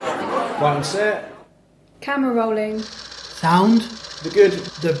One set. Camera rolling. Sound. The good.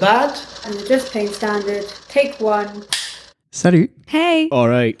 The bad. And the Just Plain Standard. Take one. Salut. Hey. All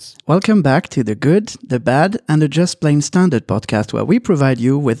right. Welcome back to the Good, the Bad, and the Just Plain Standard podcast, where we provide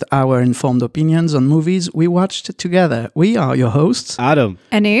you with our informed opinions on movies we watched together. We are your hosts, Adam.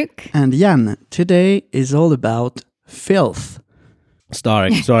 Anouk. and Jan. Today is all about Filth.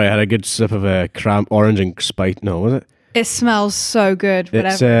 Sorry, I had a good sip of a orange and spice. No, was it? It smells so good.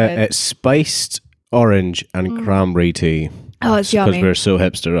 It's Whatever it is. it's spiced orange and cranberry tea. Oh, it's Because yummy. we're so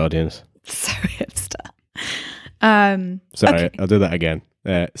hipster, audience. So hipster. Sorry, Okay. I'll do that again.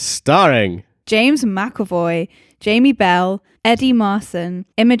 Starring James McAvoy, Jamie Bell, Eddie Marson,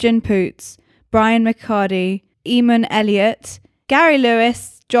 Imogen Poots, Brian McCarty, Eamon Elliott, Gary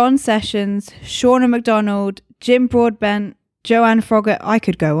Lewis, John Sessions, Shauna McDonald, Jim Broadbent, Joanne Froggatt. I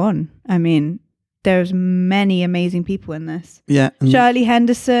could go on. I mean, there's many amazing people in this. Yeah. Shirley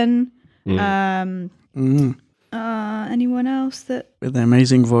Henderson. Mm. Anyone else that With an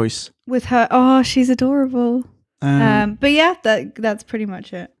amazing voice. with her? Oh, she's adorable. But yeah, that's pretty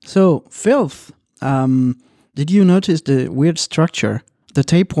much it. So, Filth. Did you notice the weird structure? The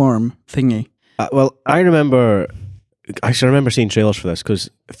tapeworm thingy. well, I remember seeing trailers for this because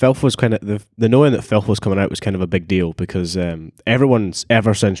Filth was kind of the knowing that Filth was coming out was kind of a big deal because everyone's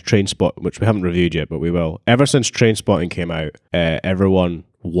ever since Trainspotting, which we haven't reviewed yet, but we will. Ever since Trainspotting came out, everyone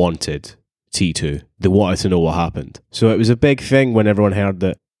wanted T2. They wanted to know what happened. So it was a big thing when everyone heard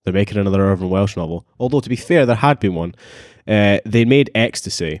that they're making another Irvin Welsh novel. Although to be fair, there had been one. They made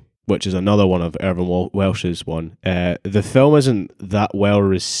Ecstasy, which is another one of Irvin Welsh's one. The film isn't that well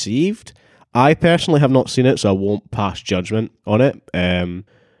received. I personally have not seen it, so I won't pass judgment on it.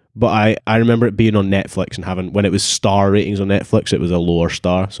 But I remember it being on Netflix and when it was star ratings on Netflix, it was a lower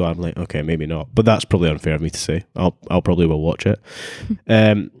star. So I'm like, okay, maybe not. But that's probably unfair of me to say. I'll probably will watch it.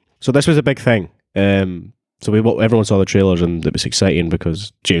 So this was a big thing. So everyone saw the trailers and it was exciting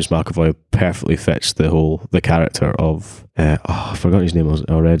because James McAvoy perfectly fits the character of I forgot his name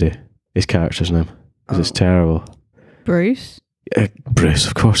already. His character's name. It's terrible. Bruce. Bruce,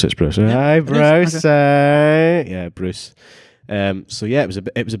 of course it's Bruce. Hi, Bruce. Yeah, Bruce. So yeah, it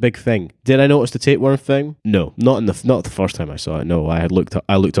was a big thing. Did I notice the tapeworm thing? No, not the first time I saw it. No, I looked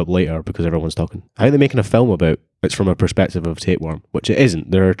up later because everyone's talking. How are they making a film about? It's from a perspective of tapeworm, which it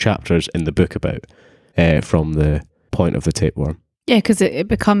isn't. There are chapters in the book about from the point of the tapeworm. Yeah, because it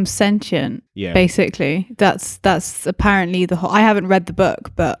becomes sentient. Yeah, basically, that's apparently the whole. I haven't read the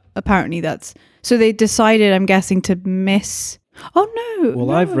book, but apparently that's. So they decided, I'm guessing, to miss. Oh no! Well,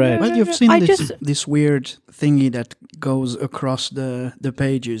 no, I've read. Well, you've seen I this weird thingy that goes across the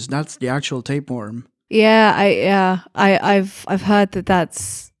pages. That's the actual tapeworm. Yeah, I've heard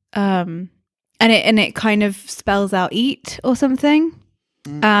that's and it kind of spells out eat or something.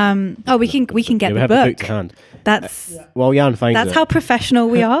 We can get we the have book. the book to hand. That's While Jan finds that's it, how professional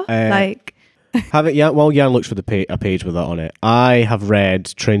we are. while Jan looks for a page with that on it, I have read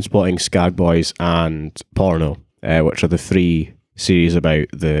Trainspotting, Skag Boys, and Porno, which are the 3 series about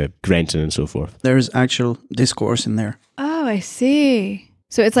the Grenton and so forth. There's actual discourse in there. Oh, I see.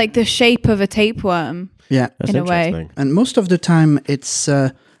 So it's like the shape of a tapeworm. Yeah. That's In a way. interesting. And most of the time, it's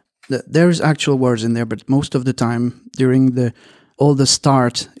there's actual words in there, but most of the time during the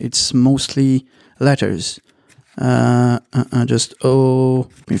start, it's mostly letters. Let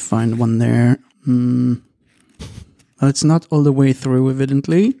me find one there. Well, it's not all the way through,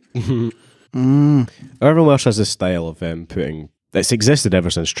 evidently. Irvin Welsh has this style of putting. It's existed ever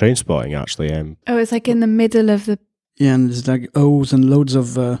since Trainspotting, actually. Oh, it's like in the middle of the. Yeah, and it's like O's and loads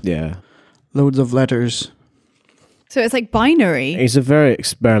of letters. So it's like binary. He's a very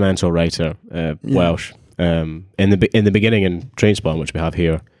experimental writer, Welsh. In the beginning in Trainspotting, which we have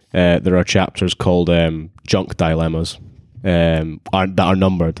here, there are chapters called junk dilemmas that are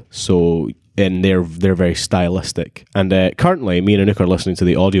numbered. So they're very stylistic. And currently, me and Anouk are listening to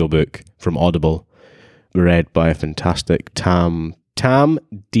the audiobook from Audible, read by a fantastic Tam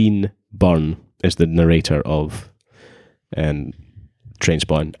Dean Byrne is the narrator of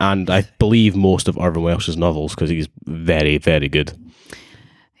Trainspotting, and I believe most of Irvin Welsh's novels because he's very, very good.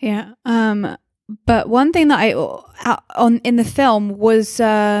 Yeah. But one thing that in the film was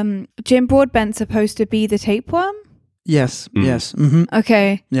Jim Broadbent supposed to be the tapeworm? Yes. Yes. Mm-hmm.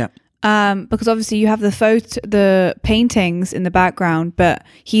 Okay. Yeah. Because obviously you have the paintings in the background, but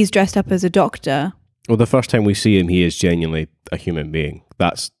he's dressed up as a doctor. Well, the first time we see him, he is genuinely a human being.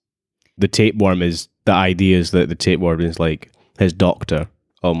 That's the tapeworm. Is the idea is that the tapeworm is like his doctor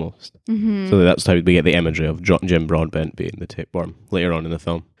almost. Mm-hmm. So that's how we get the imagery of Jim Broadbent being the tapeworm later on in the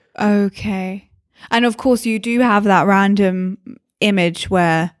film. Okay. And of course, you do have that random image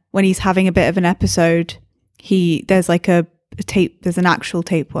where when he's having a bit of an episode, there's like a tape. There's an actual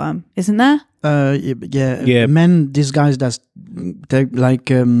tapeworm, isn't there? Yeah. Men disguised as like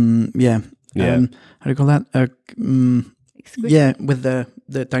how do you call that? Yeah, with the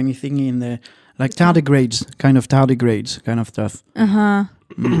tiny thingy in the like tardigrades kind of stuff.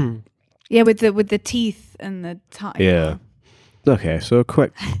 Yeah, with the teeth and the Yeah. Okay, so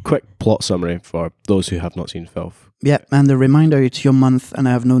quick plot summary for those who have not seen Filth. Yeah, and the reminder, it's your month, and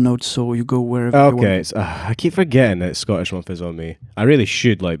I have no notes, so you go wherever you want. Okay, I keep forgetting that Scottish month is on me. I really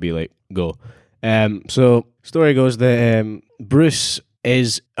should go. So story goes that Bruce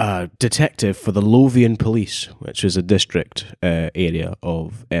is a detective for the Lothian Police, which is a district area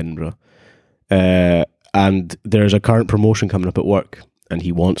of Edinburgh, and there's a current promotion coming up at work, and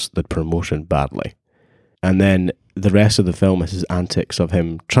he wants the promotion badly. And then the rest of the film is his antics of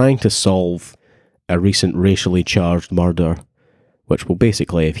him trying to solve a recent racially charged murder, which will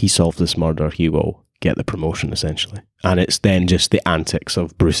basically, if he solves this murder, he will get the promotion, essentially. And it's then just the antics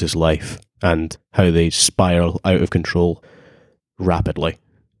of Bruce's life and how they spiral out of control rapidly.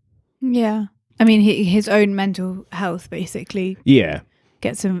 Yeah. I mean, his own mental health basically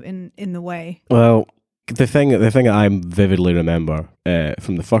gets him in the way. Well, the thing that I vividly remember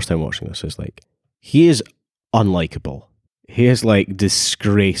from the first time watching this is like, he is unlikable. He is like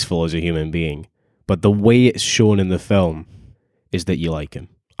disgraceful as a human being. But the way it's shown in the film is that you like him.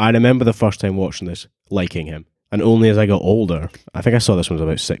 I remember the first time watching this, liking him. And only as I got older, I think I saw this when I was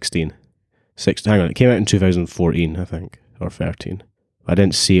about 16. Hang on, it came out in 2014, I think, or 13. I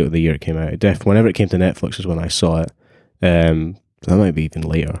didn't see it the year it came out. Whenever it came to Netflix is when I saw it. So that might be even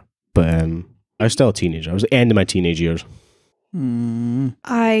later. But I was still a teenager. I was at the end of my teenage years.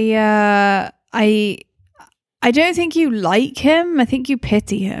 I don't think you like him. I think you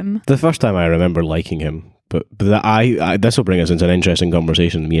pity him. The first time I remember liking him, but this will bring us into an interesting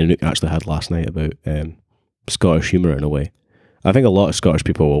conversation me and Luke actually had last night about Scottish humour in a way. I think a lot of Scottish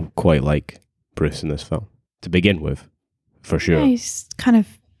people will quite like Bruce in this film, to begin with, for sure. Yeah, he's kind of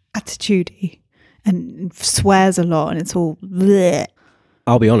attitudey and swears a lot and it's all bleh.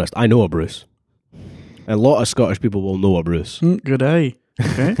 I'll be honest, I know a Bruce. A lot of Scottish people will know a Bruce. Good eye.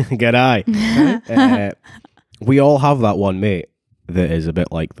 Okay. Good eye. We all have that one mate that is a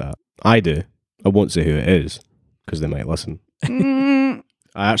bit like that. I do. I won't say who it is, because they might listen. I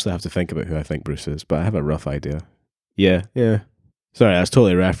actually have to think about who I think Bruce is, but I have a rough idea. Yeah. Sorry, that's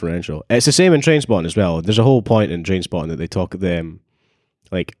totally referential. It's the same in Trainspotting as well. There's a whole point in Trainspotting that they talk them,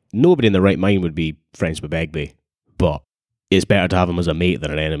 like, nobody in the right mind would be friends with Begbie, but it's better to have him as a mate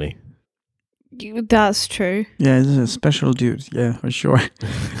than an enemy. That's true. Yeah, he's a special dude. Yeah, for sure.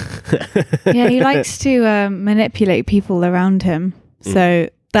 Yeah, he likes to manipulate people around him. So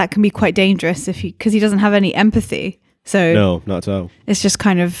that can be quite dangerous because he doesn't have any empathy. So no, not at all. It's just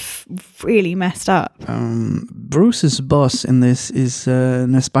kind of really messed up. Bruce's boss in this is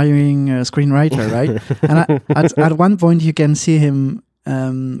an aspiring screenwriter, right? And at one point you can see him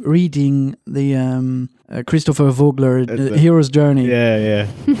reading the Christopher Vogler Hero's Journey. Yeah.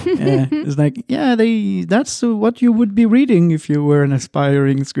 It's like, that's what you would be reading if you were an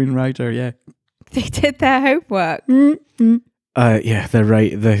aspiring screenwriter. Yeah, they did their homework. Yeah, they're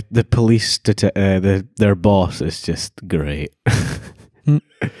right. The police, their boss is just great.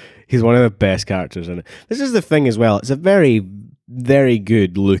 He's one of the best characters in it. This is the thing as well. It's a very, very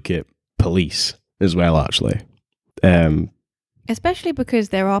good look at police as well, actually. Especially because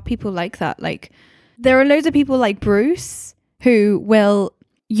there are people like that. Like, there are loads of people like Bruce who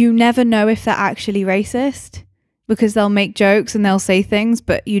you never know if they're actually racist because they'll make jokes and they'll say things,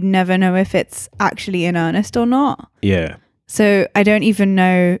 but you never know if it's actually in earnest or not. Yeah. So I don't even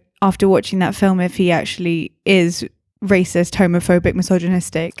know after watching that film if he actually is racist, homophobic,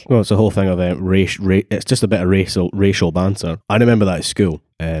 misogynistic. Well, it's the whole thing of it's just a bit of racial banter. I remember that at school.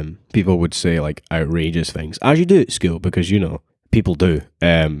 People would say like outrageous things, as you do at school, because people do.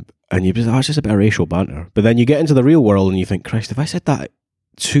 And you'd be like, it's just a bit of racial banter. But then you get into the real world and you think, Christ, if I said that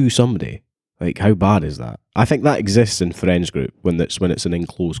to somebody, like, how bad is that? I think that exists in friends group when it's an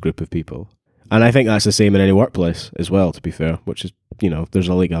enclosed group of people. And I think that's the same in any workplace as well, to be fair, which is, there's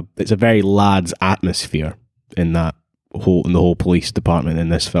it's a very lads atmosphere in the whole police department in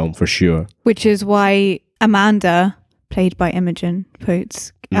this film, for sure. Which is why Amanda, played by Imogen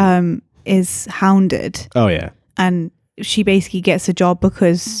Poots, is hounded. Oh, yeah. And she basically gets a job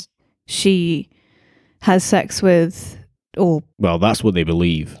because she has sex with, well, that's what they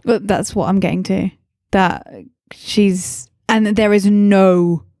believe. But that's what I'm getting to. That and there is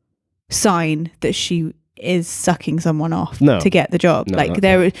no sign that she is sucking someone off No. to get the job. No, like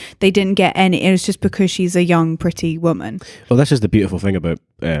not they didn't get any. It was just because she's a young, pretty woman. Well, this is the beautiful thing about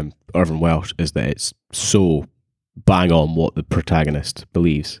Irvin Welsh, is that it's so bang on what the protagonist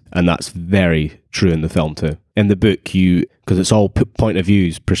believes, and that's very true in the film too. In the book, because it's all point of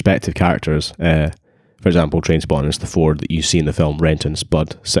views, perspective characters. For example, Trainspotting is the four that you see in the film: Renton,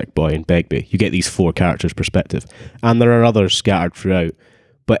 Spud, Sick Boy, and Begbie. You get these four characters' perspective, and there are others scattered throughout.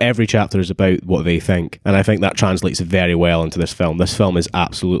 But every chapter is about what they think, and I think that translates very well into this film. This film is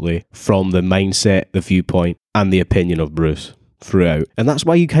absolutely from the mindset, the viewpoint, and the opinion of Bruce throughout, and that's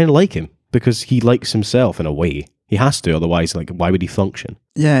why you kind of like him, because he likes himself in a way. He has to, otherwise, like, why would he function?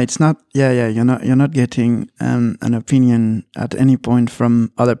 Yeah, it's not. Yeah. You're not getting an opinion at any point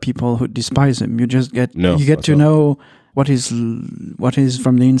from other people who despise him. You just get to know what is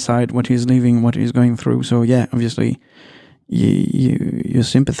from the inside, what he's living, what he's going through. So yeah, obviously, you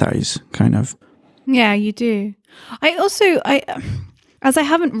sympathize, kind of. Yeah, you do. As I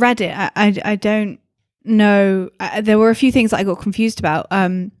haven't read it, I don't know. There were a few things that I got confused about.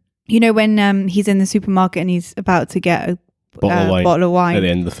 When he's in the supermarket and he's about to get a bottle of wine at the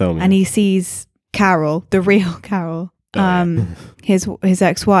end of the film, and he sees Carol, the real Carol, his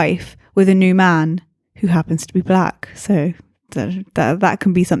ex-wife, with a new man who happens to be black. So that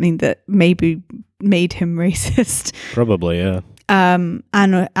can be something that maybe made him racist. Probably, yeah.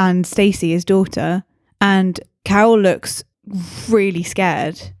 And Stacey, his daughter, and Carol looks really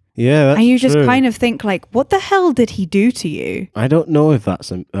scared. Yeah, that's and you just true. kind of think, like, what the hell did he do to you? I don't know if that's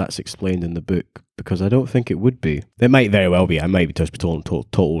explained in the book, because I don't think it would be. It might very well be. I might be just total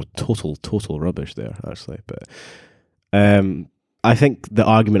rubbish there, actually. But I think the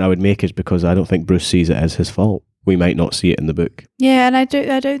argument I would make is because I don't think Bruce sees it as his fault. We might not see it in the book. Yeah, and I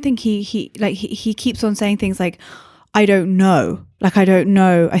don't think he keeps on saying things like, I don't know. Like, I don't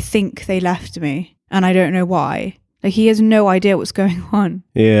know. I think they left me, and I don't know why. Like, he has no idea what's going on.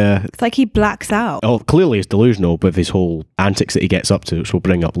 Yeah. It's like he blacks out. Oh, clearly he's delusional with his whole antics that he gets up to, which we'll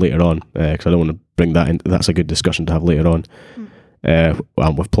bring up later on, because I don't want to bring that in. That's a good discussion to have later on,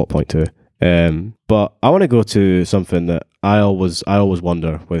 with plot point too. But I want to go to something that I always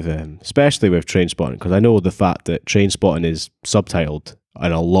wonder with, especially with Trainspotting, because I know the fact that Trainspotting is subtitled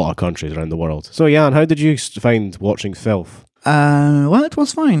in a lot of countries around the world. So, Jan, how did you find watching Filth? Well, it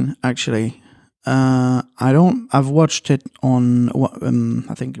was fine, actually. I've watched it on,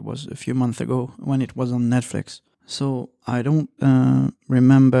 I think it was a few months ago when it was on Netflix. So I don't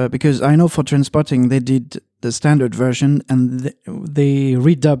remember, because I know for Trainspotting they did the standard version and they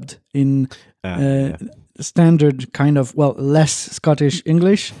redubbed in standard kind of, less Scottish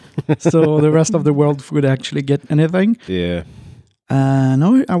English. So the rest of the world would actually get anything. Yeah.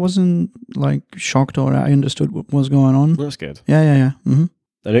 No, I wasn't like shocked, or I understood what was going on. That's good. Yeah. Mm-hmm.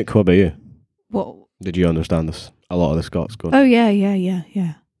 I think, what about you? What? Did you understand this? A lot of the Scots go. Oh,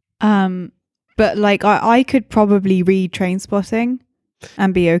 yeah. But like, I could probably read Trainspotting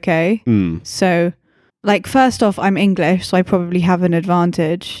and be okay. So, like, first off, I'm English, so I probably have an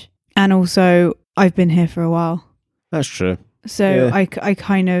advantage. And also, I've been here for a while. That's true. So yeah. I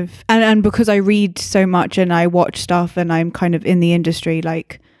kind of, and because I read so much and I watch stuff and I'm kind of in the industry,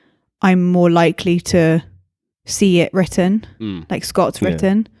 like, I'm more likely to see it written, like Scots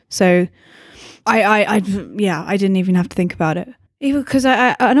written. So I didn't even have to think about it. Even because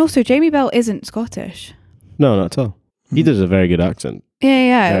and also Jamie Bell isn't Scottish. No, not at all. He does a very good accent.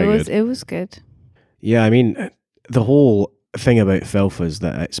 Yeah, Very it was good. Yeah, I mean, the whole thing about Filth is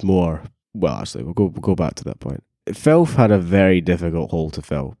that it's more, well, actually, we'll go back to that point. Filth had a very difficult hole to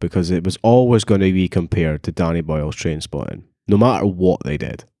fill because it was always going to be compared to Danny Boyle's Trainspotting, no matter what they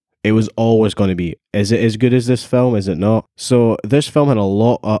did. It was always going to be, is it as good as this film? Is it not? So this film had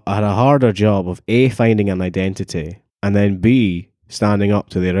a harder job of A, finding an identity, and then B, standing up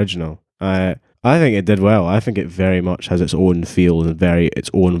to the original. I think it did well. I think it very much has its own feel and its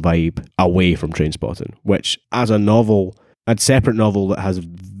own vibe away from Trainspotting, which as a novel, a separate novel that has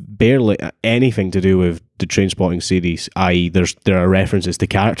barely anything to do with the Trainspotting series, i.e. there are references to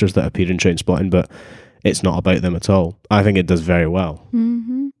characters that appear in Trainspotting, but it's not about them at all. I think it does very well.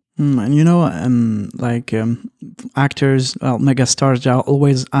 Mm-hmm. And you know, actors, megastars are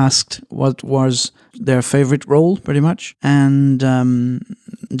always asked what was their favorite role, pretty much. And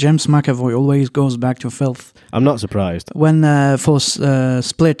James McAvoy always goes back to Filth. I'm not surprised. When for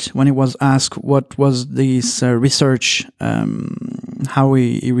Split, when he was asked what was this research, how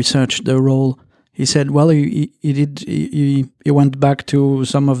he researched the role, he said, well, he went back to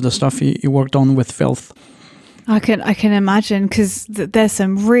some of the stuff he worked on with Filth. I can imagine, because there's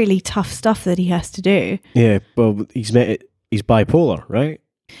some really tough stuff that he has to do. Yeah, well, he's bipolar, right?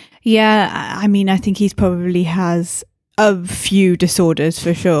 Yeah, I mean, I think he's probably has a few disorders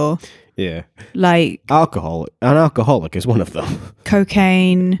for sure. Yeah. Like An alcoholic is one of them.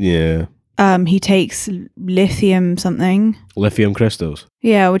 cocaine. Yeah. He takes lithium something. Lithium crystals.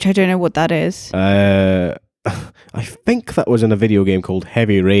 Yeah, which I don't know what that is. I think that was in a video game called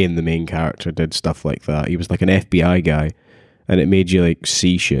Heavy Rain. The main character did stuff like that. He was like an FBI guy, and it made you like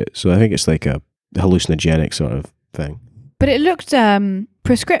see shit. So I think it's like a hallucinogenic sort of thing. But it looked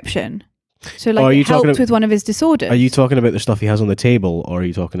prescription. So like are you it helped talking with one of his disorders. Are you talking about the stuff he has on the table, or are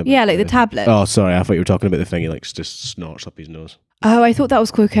you talking about... Yeah, like the tablet. Oh, sorry, I thought you were talking about the thing he like just snorts up his nose. Oh, I thought that was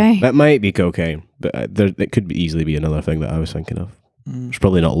cocaine. That might be cocaine, but it could easily be another thing that I was thinking of. It's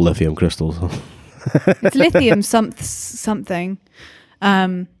probably not lithium crystals. It's lithium something.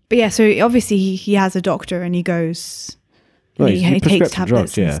 But yeah, so obviously he has a doctor and he goes... Well, he takes prescription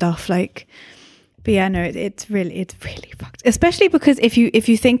tablets drugs, yeah. and stuff like... But yeah, no, it's really fucked. Especially because if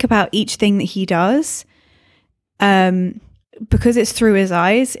you think about each thing that he does, because it's through his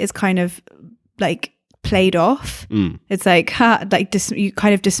eyes, it's kind of like played off. It's like you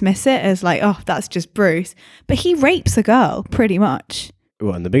kind of dismiss it as like, oh, that's just Bruce. But he rapes a girl pretty much.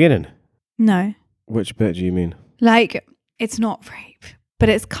 What, in the beginning? No, Which bit do you mean? like it's not rape, but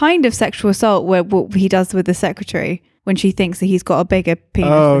it's kind of sexual assault. Where what he does with the secretary when she thinks that he's got a bigger penis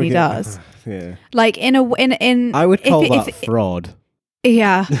than he does. Yeah. Like in I would call that fraud.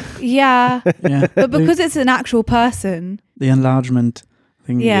 Yeah. Yeah. But because it's an actual person. The enlargement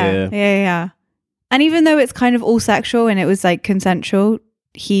thing. Yeah. And even though it's kind of all sexual and it was like consensual,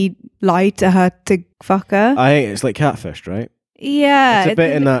 he lied to her to fuck her. I think it's like catfished, right? Yeah. It's a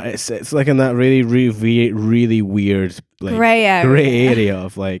bit in that. It's like in that really weird like grey area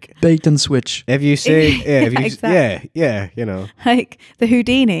of like Bait and switch. if you say exactly. you know, like the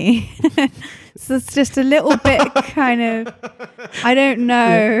Houdini. So it's just a little bit kind of, I don't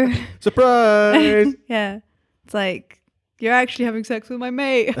know. surprise. Yeah. It's like, you're actually having sex with my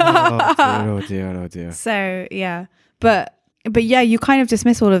mate. oh dear. So yeah, but yeah, you kind of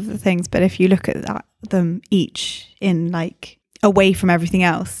dismiss all of the things, but if you look at them each in like away from everything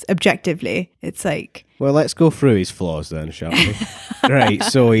else objectively, it's like, Well, let's go through his flaws then, shall we? Right,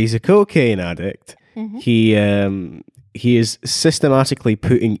 so he's a cocaine addict. He is systematically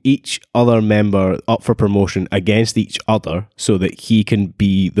putting each other member up for promotion against each other so that he can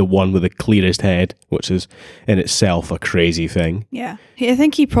be the one with the clearest head, which is in itself a crazy thing. yeah, I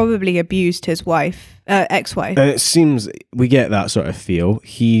think he probably abused his ex-wife. And it seems we get that sort of feel.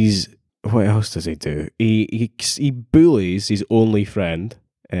 What else does he do? He bullies his only friend,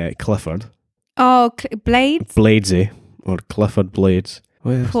 Clifford. Oh, Blades? Bladesy, or Clifford Blades.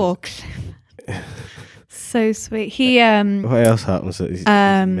 Poor Clifford. So sweet. He What else happens that he's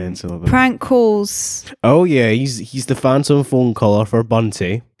mental about? prank calls. Oh yeah, he's the phantom phone caller for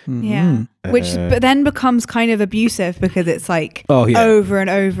Bunty. Yeah. Which but then becomes kind of abusive because it's like over and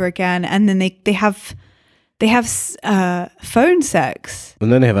over again, and then they have phone sex.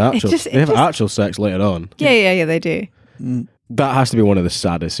 And then they have actual sex later on. Yeah, they do. That has to be one of the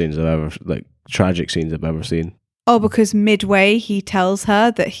saddest scenes I've ever, like, tragic scenes I've ever seen. Oh, because midway he tells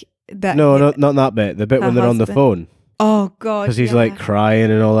her that No, not that bit. The bit when they're on the phone. Oh God! Because he's like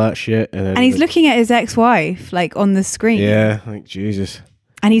crying and all that shit, and he's looking at his ex-wife like on the screen. Yeah, like Jesus.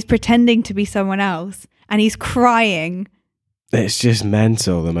 And he's pretending to be someone else, and he's crying. It's just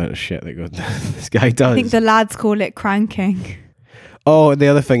mental the amount of shit that this guy does. I think the lads call it cranking. Oh, and the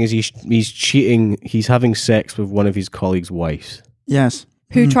other thing is he's cheating. He's having sex with one of his colleagues' wives. Yes.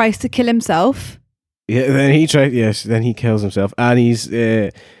 Who tries to kill himself? Yeah, then he kills himself, and he's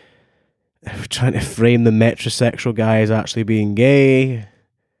trying to frame the metrosexual guy as actually being gay.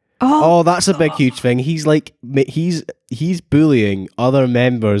 Oh, that's a big, huge thing. He's like, he's bullying other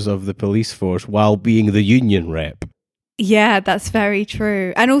members of the police force while being the union rep. Yeah, that's very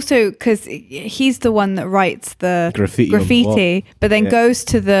true. And also because he's the one that writes the graffiti but then goes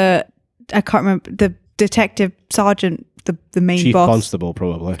to I can't remember, the detective sergeant, the main Chief boss.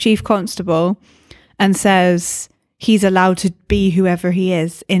 Chief Constable, and says he's allowed to be whoever he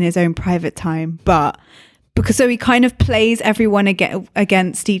is in his own private time. But so he kind of plays everyone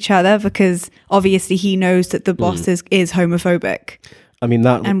against each other because obviously he knows that the boss is homophobic. I mean,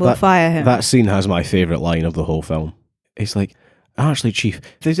 and will fire him. That scene has my favourite line of the whole film. It's like, actually, Chief,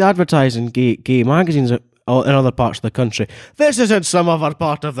 there's advertising gay magazines in other parts of the country. This isn't some other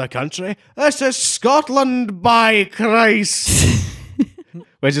part of the country. This is Scotland, by Christ.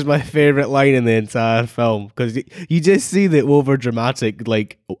 which is my favourite line in the entire film, because you just see the over dramatic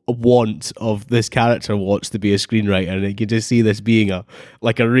like want of this character wants to be a screenwriter, and you can just see this being a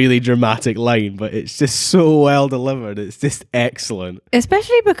really dramatic line, but it's just so well delivered. It's just excellent.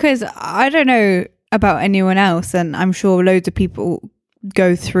 Especially because I don't know about anyone else, and I'm sure loads of people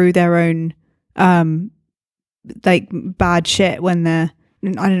go through their own like bad shit when they're,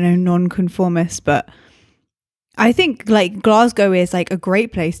 I don't know, non-conformist, but I think like Glasgow is like a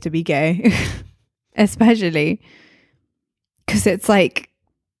great place to be gay, especially because it's like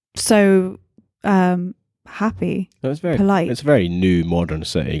so happy. It's very polite. It's a very new, modern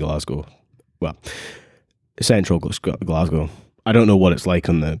city, Glasgow. Well, central Glasgow. I don't know what it's like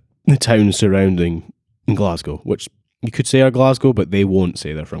on the towns surrounding Glasgow, which you could say are Glasgow, but they won't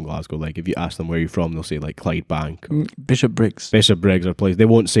say they're from Glasgow. Like if you ask them where you're from, they'll say like Clydebank, or Bishopbriggs or place. They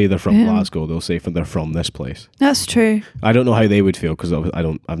won't say they're from Glasgow. They'll say they're from this place. That's true. I don't know how they would feel because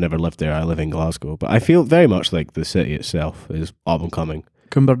I've never lived there. I live in Glasgow, but I feel very much like the city itself is up and coming.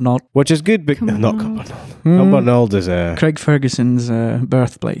 Cumbernauld, which is good, but not Cumbernauld. Cumbernauld is Craig Ferguson's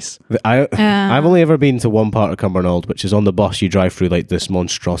birthplace. I've only ever been to one part of Cumbernauld, which is on the bus you drive through like this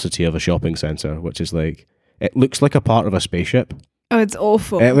monstrosity of a shopping centre, which is like, it looks like a part of a spaceship. Oh, it's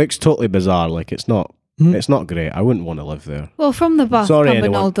awful. It looks totally bizarre. Like it's not great. I wouldn't want to live there. Well, from the bus,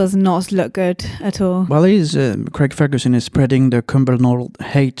 Cumbernauld does not look good at all. Well, Craig Ferguson is spreading the Cumbernauld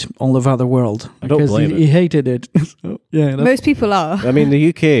hate all over the world. I don't blame him. He hated it. So, yeah, most people are. I mean, the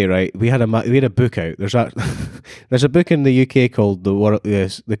UK, right? We had a book out. There's a book in the UK called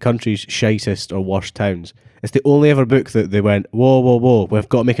the country's shitest or worst towns. It's the only ever book that they went, whoa, we've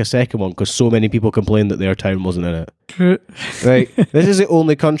got to make a second one because so many people complained that their town wasn't in it. Right? This is the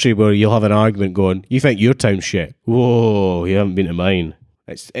only country where you'll have an argument going, you think your town's shit? Whoa, you haven't been to mine.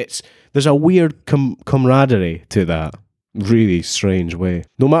 There's a weird camaraderie to that. Really strange way.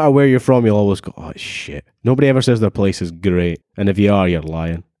 No matter where you're from, you'll always go, oh, it's shit. Nobody ever says their place is great. And if you are, you're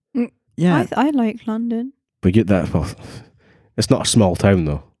lying. Yeah. I like London. But it's not a small town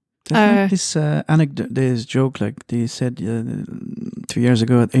though. This anecdote, this joke, like they said 2 years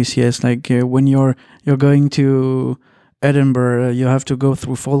ago at ACS, like when you're going to Edinburgh, you have to go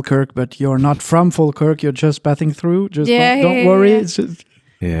through Falkirk, but you're not from Falkirk. You're just passing through. Just don't worry. Yeah. It's just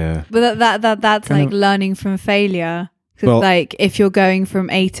But that's like learning from failure. Because like if you're going from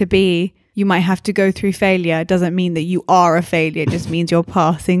A to B, you might have to go through failure. It doesn't mean that you are a failure. It just means you're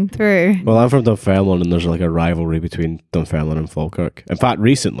passing through. Well, I'm from Dunfermline, and there's like a rivalry between Dunfermline and Falkirk. In fact,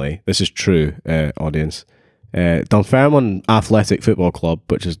 recently, this is true, audience, Dunfermline Athletic Football Club,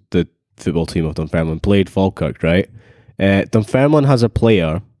 which is the football team of Dunfermline, played Falkirk, right? Dunfermline has a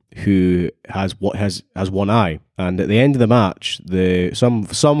player who has one eye, and at the end of the match,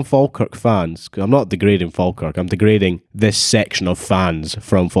 some Falkirk fans, 'cause I'm not degrading Falkirk, I'm degrading this section of fans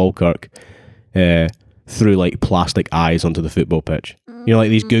from Falkirk, threw like plastic eyes onto the football pitch. You know, like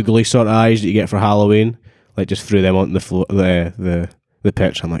these googly sort of eyes that you get for Halloween, like just threw them onto the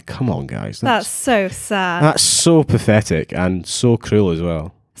pitch. I'm like, come on, guys, that's so sad. That's so pathetic and so cruel as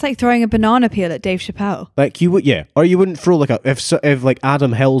well. It's like throwing a banana peel at Dave Chappelle. Like you would, yeah, or you wouldn't throw like if like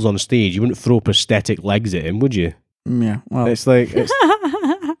Adam Hill's on stage, you wouldn't throw prosthetic legs at him, would you? Yeah, well, it's like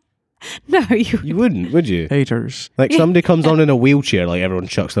no, you wouldn't, would you? Haters. Like somebody comes on in a wheelchair, like everyone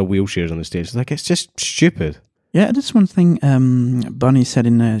chucks their wheelchairs on the stage. It's like it's just stupid. Yeah, that's one thing. Bunny said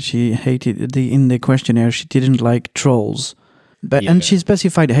she hated in the questionnaire. She didn't like trolls. But and she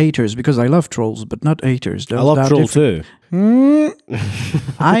specified haters because I love trolls, but not haters. I love trolls too.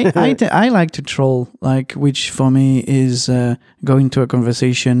 I like to troll, like which for me is go into a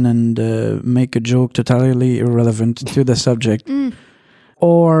conversation and make a joke totally irrelevant to the subject,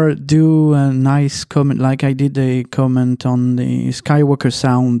 or do a nice comment, like I did a comment on the Skywalker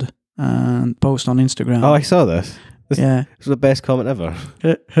sound post on Instagram. Oh, I saw this. Yeah, it's the best comment ever.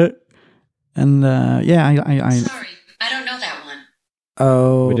 And I sorry, I don't know that one.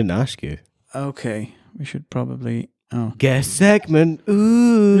 Oh, we didn't ask you. Okay, we should probably. Oh, guest segment.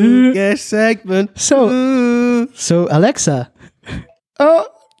 Ooh, guest segment. So Alexa.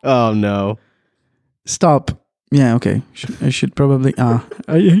 Oh no! Stop. Yeah. Okay. I should probably.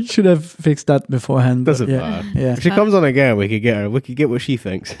 I should have fixed that beforehand. Doesn't matter. Yeah. If she comes on again, we could get her. We could get what she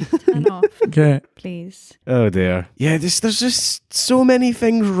thinks. Turn off, okay. please. Oh dear. Yeah. There's just so many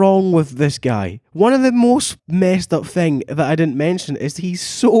things wrong with this guy. One of the most messed up thing that I didn't mention is he's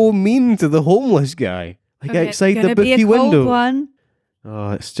so mean to the homeless guy. Like outside the bookie window. One.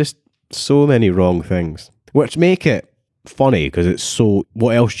 Oh, it's just so many wrong things, which make it funny because it's so.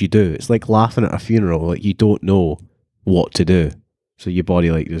 What else do you do? It's like laughing at a funeral. Like you don't know what to do, so your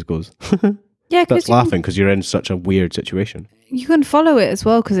body like just goes. Yeah, That's because laughing because you're in such a weird situation. you can follow it as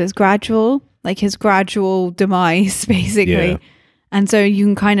well because it's gradual, like his gradual demise, basically. Yeah. And so you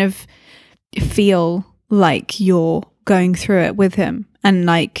can kind of feel like you're going through it with him. And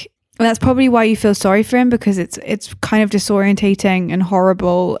like, that's probably why you feel sorry for him, because it's kind of disorientating and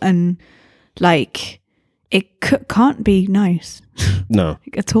horrible, and like it can't be nice No.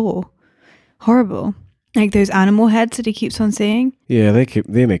 like, at all. Horrible. Like those animal heads that he keeps on seeing. Yeah,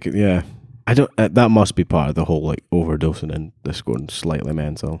 they make it. Yeah, I don't. That must be part of the whole like overdosing and this going slightly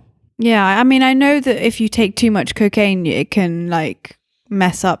mental. Yeah, I mean, I know that if you take too much cocaine, it can like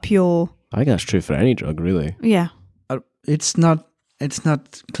mess up your. I think that's true for any drug, really. Yeah. It's not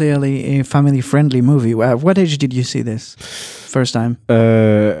clearly a family-friendly movie. What age did you see this first time?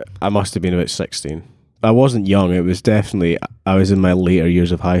 I must have been about 16. I wasn't young. It was definitely. I was in my later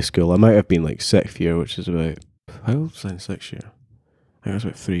years of high school. I might have been like 6th year, which is about. How old was I in 6th year? I think it was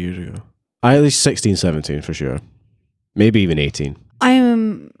about 3 years ago. At least 16, 17 for sure. Maybe even 18.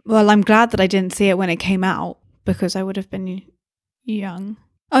 I'm glad that I didn't see it when it came out, because I would have been young.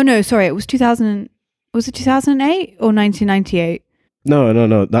 Oh no, sorry, it was 2000. Was it 2008 or 1998?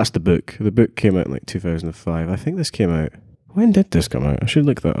 No. That's the book. The book came out in like 2005. I think this came out. When did this come out? I should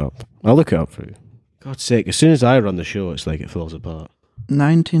look that up. I'll look it up for you. God's sake! As soon as I run the show, it's like it falls apart.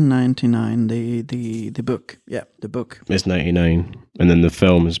 1999. The book. Yeah, the book. It's 99, and then the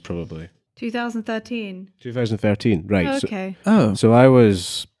film is probably 2013. 2013. Right. Okay. So I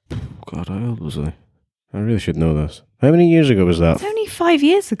was. God, how old was I? I really should know this. How many years ago was that? It's only 5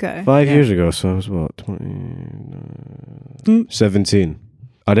 years ago. 5 years ago. So I was what? 17.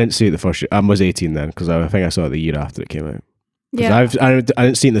 I didn't see it the first year. I was 18 then, because I think I saw it the year after it came out. Yeah. I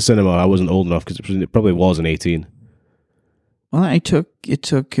didn't see it in the cinema. I wasn't old enough because it probably wasn't 18. Well, it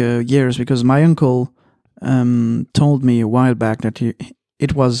took years, because my uncle told me a while back that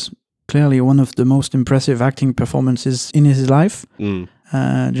it was clearly one of the most impressive acting performances in his life,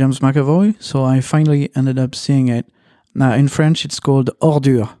 James McAvoy. So I finally ended up seeing it. Now, in French, it's called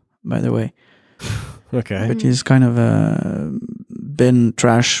Ordure, by the way. Okay. Which is kind of bin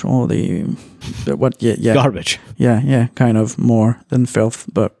trash, or yeah. Garbage. Yeah, kind of more than filth,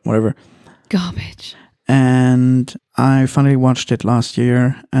 but whatever. Garbage. And I finally watched it last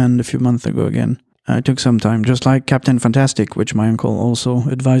year and a few months ago again. It took some time, just like Captain Fantastic, which my uncle also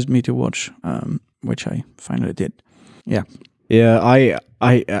advised me to watch, which I finally did. Yeah. Yeah,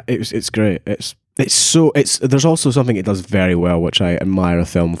 it's great. There's also something it does very well, which I admire a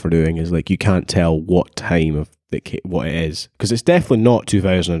film for doing, is like you can't tell what time of what it is, because it's definitely not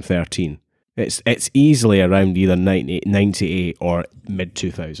 2013. It's easily around either 98 or mid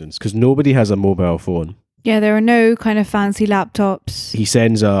 2000s, because nobody has a mobile phone. Yeah, there are no kind of fancy laptops. He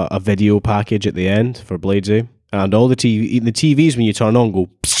sends a video package at the end for Bladesy, and all the TVs when you turn on go.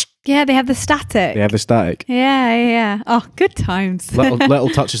 Psst. Yeah, they have the static. They have the static. Yeah. Oh, good times. little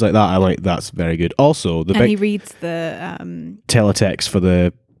touches like that. I'm like, that's very good. Also, he reads the teletext for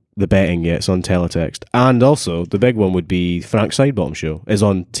the betting. Yeah, it's on teletext. And also, the big one would be Frank Sidebottom show is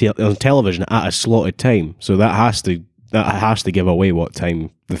on television at a slotted time. So that has to give away what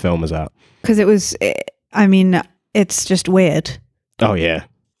time the film is at. Because it's just weird. Oh yeah.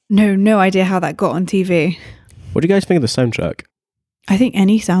 No idea how that got on TV. What do you guys think of the soundtrack? I think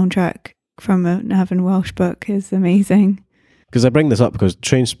any soundtrack from a Navan Welsh book is amazing. Because I bring this up because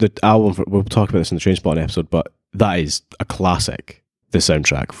the album, we'll talk about this in the Trainspotting episode, but that is a classic, the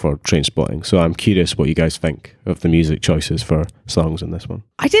soundtrack for Trainspotting. So I'm curious what you guys think of the music choices for songs in this one.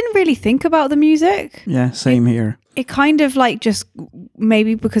 I didn't really think about the music. Yeah, same here. It kind of like just,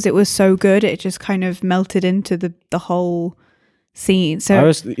 maybe because it was so good, it just kind of melted into the whole scene. So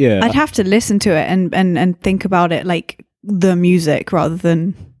I'd have to listen to it and think about it like the music rather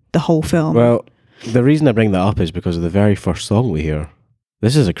than the whole film. Well, the reason I bring that up is because of the very first song we hear.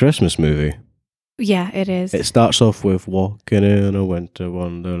 This is a Christmas movie. Yeah, it is. It starts off with "Walking in a Winter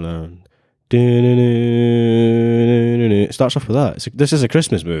Wonderland." It starts off with that. This is a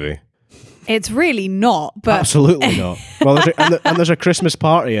Christmas movie. It's really not, but absolutely not. Well, there's a Christmas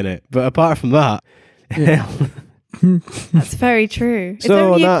party in it, but apart from that, yeah. That's very true.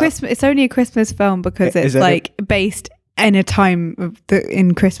 It's only a Christmas film because it's like based in a time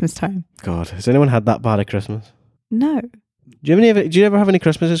in Christmas time. God, has anyone had that bad a Christmas? No. Do you ever have any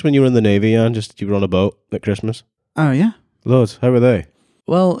Christmases when you were in the Navy and you were on a boat at Christmas? Oh yeah, loads. How were they?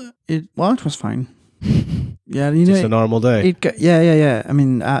 Well, it was fine. Yeah, just a normal day. Yeah. I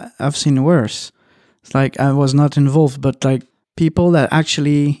mean, I've seen worse. It's like I was not involved, but like people that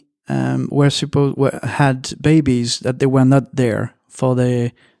actually had babies that they were not there for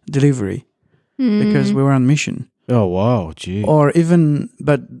the delivery because we were on mission. Oh wow, gee. Or even,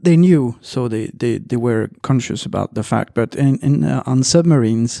 but they knew, so they were conscious about the fact. But on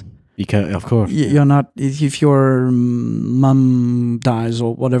submarines, You can't, of course. you're not, if your mum dies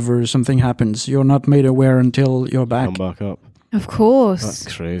or whatever, something happens, you're not made aware until you're back. Come back up. Of course.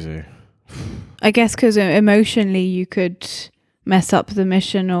 That's crazy. I guess because emotionally you could mess up the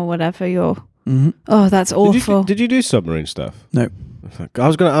mission or whatever. Oh, that's awful. Did you do submarine stuff? No. I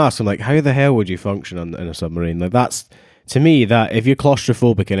was going to ask, I'm like, how the hell would you function in a submarine? Like, that's, to me, that if you're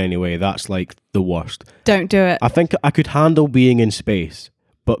claustrophobic in any way, that's like the worst. Don't do it. I think I could handle being in space,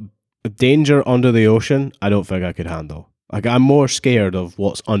 but danger under the ocean, I don't think I could handle. Like, I'm more scared of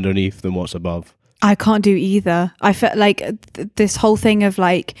what's underneath than what's above. I can't do either. I felt like this whole thing of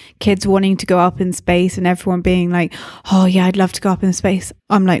like kids wanting to go up in space and everyone being like, oh yeah, I'd love to go up in space.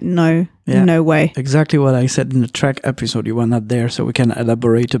 I'm like, no way. Exactly what I said in the Trek episode. You were not there, so we can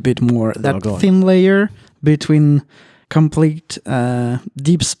elaborate a bit more. That go on. thin layer between complete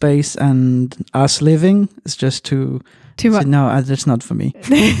deep space and us living is just too much. No, that's not for me.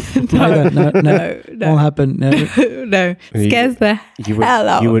 No. Won't happen. No. No. Scares the hell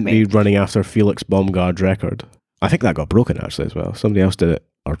out You of wouldn't me. be running after Felix Baumgart's record. I think that got broken actually as well. Somebody else did it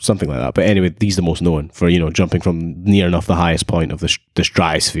or something like that. But anyway, he's the most known for, jumping from near enough the highest point of the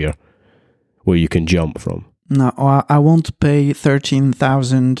stratosphere where you can jump from. No, I won't pay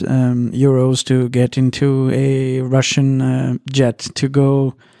 13,000 euros to get into a Russian jet to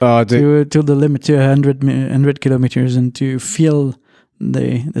go to the limit to 100 kilometers and to feel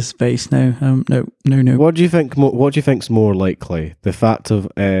the space. No. What do you think? What do you think's more likely? The fact of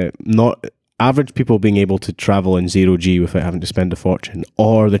not average people being able to travel in zero G without having to spend a fortune,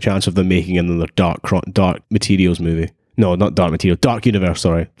 or the chance of them making another Dark Materials movie? No, not Dark Material. Dark Universe.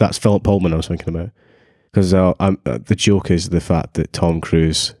 Sorry, that's Philip Pullman I was thinking about. Because the joke is the fact that Tom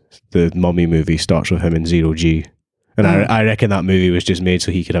Cruise, the Mummy movie, starts with him in zero G, and I reckon that movie was just made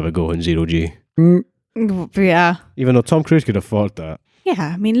so he could have a go in zero G. Yeah. Even though Tom Cruise could afford that.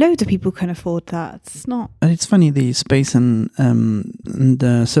 Yeah, I mean, loads of people can afford that. It's not. And it's funny, the space and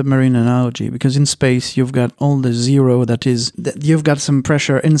the submarine analogy, because in space you've got all the zero you've got some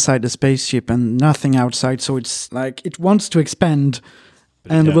pressure inside the spaceship and nothing outside, so it's like it wants to expand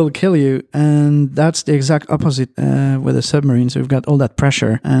and will kill you. And that's the exact opposite with a submarine. So you've got all that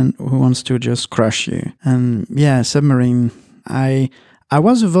pressure and who wants to just crush you. And yeah, submarine. I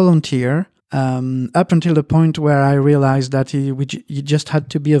was a volunteer up until the point where I realized that you just had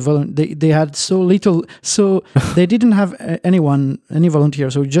to be a volunteer. They had so little, so they didn't have any volunteer.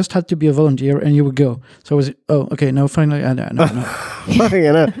 So you just had to be a volunteer and you would go. So I was, no, finally,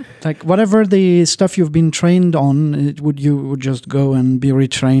 no. Like whatever the stuff you've been trained on, you would just go and be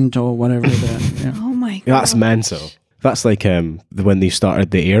retrained or whatever. Oh my God. That's mental. That's like when they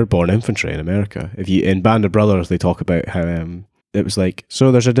started the airborne infantry in America. In Band of Brothers, they talk about how it was like,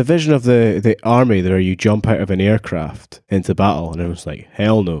 so there's a division of the army where you jump out of an aircraft into battle, and everyone's like,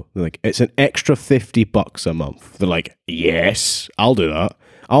 hell no. They're like, it's an extra $50 a month. They're like, yes, I'll do that.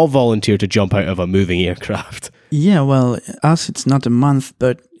 I'll volunteer to jump out of a moving aircraft. Yeah, well, us, it's not a month,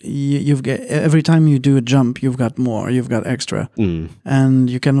 but you've got, every time you do a jump, you've got extra. And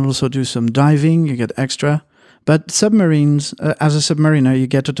you can also do some diving, you get extra. But submarines, as a submariner, you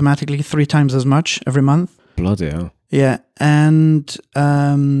get automatically 3 times as much every month. Bloody hell. Yeah, and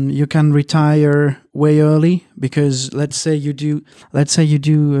you can retire way early because let's say you do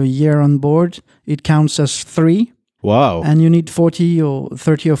a year on board, it counts as 3. Wow. And you need 30 or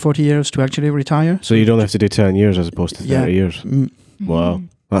 40 years to actually retire. So you don't have to do 10 years as opposed to 30 years. Wow.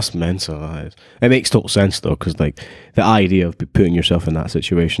 That's mental. That is. It makes total sense though, because like the idea of putting yourself in that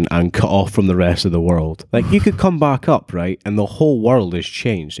situation and cut off from the rest of the world, like you could come back up, right, and the whole world is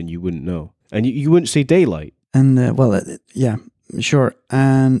changed, and you wouldn't know, and you wouldn't see daylight. And yeah, sure.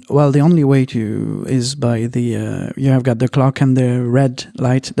 And well, the only way to is by the you have got the clock and the red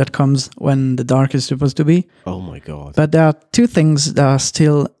light that comes when the dark is supposed to be. Oh my God! But there are 2 things that are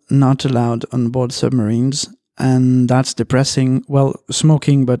still not allowed on board submarines. And that's depressing. Well,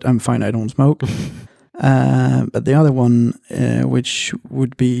 smoking, but I'm fine, I don't smoke. But the other one, which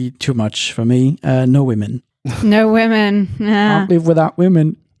would be too much for me, no women. No women. Can't live without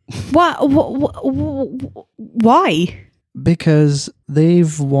women. What? Why? Because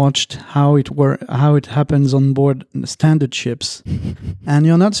they've watched how it happens on board standard ships, and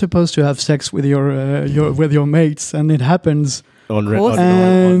you're not supposed to have sex with your mates, and it happens. On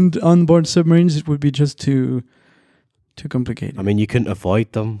board submarines, it would be just too complicated. I mean, you couldn't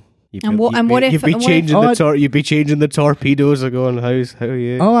avoid them. You'd And what if- you'd be and what if- changing Oh, you'd be changing the torpedoes and going, how are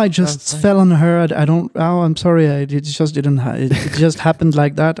you? Oh, I just fell on her. I don't. Oh, I'm sorry. It just didn't. It just happened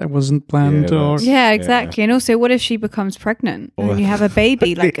like that. I wasn't planned. Yeah, or that's- Yeah, exactly. And also, what if she becomes pregnant Oh. and you have a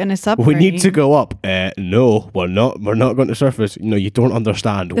baby like in a submarine? We need to go up. No, we're not. We're not going to surface. No, you don't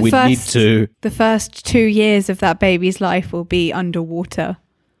understand. The We need first- to. The first 2 years of that baby's life will be underwater.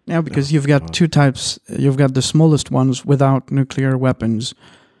 yeah, because you've got two types. You've got the smallest ones without nuclear weapons,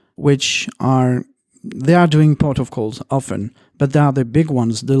 which are doing protocols often, but there are the big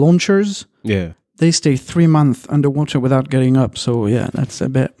ones, the launchers. Yeah. They stay 3 months underwater without getting up. So yeah, that's a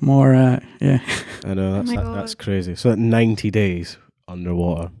bit more. Yeah. I know that's my God. that's crazy. So 90 days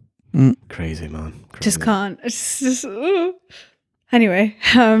underwater. Mm. Crazy, man. Just Crazy. can't. It's just. Anyway,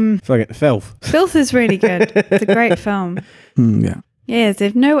 Fucking Filth. Filth is really good. It's a great film. Yeah. Yes,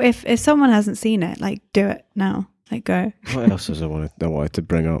 if someone hasn't seen it, like do it now. Like go. What else was I wanted to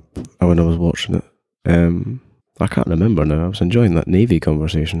bring up when I was watching it? I can't remember now. I was enjoying that Navy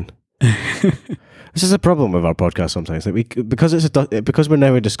conversation. This is a problem with our podcast sometimes. Like because we're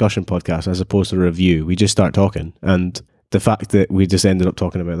now a discussion podcast as opposed to a review. We just start talking, and the fact that we just ended up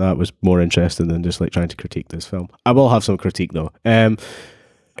talking about that was more interesting than just like trying to critique this film. I will have some critique though.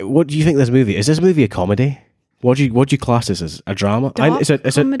 What do you think of this movie? Is this movie a comedy? What do you class this as? A drama? Dark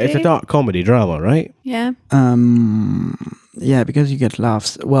It's a dark comedy drama, right? Yeah. Yeah, because you get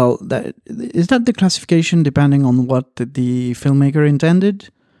laughs. Well, is that the classification depending on what the filmmaker intended?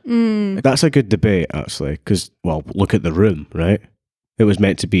 That's a good debate, actually, because, well, look at The Room, right? It was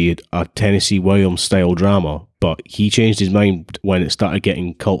meant to be a Tennessee Williams style drama, but he changed his mind when it started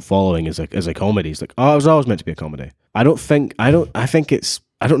getting cult following as a comedy. It's like, oh, it was always meant to be a comedy. I don't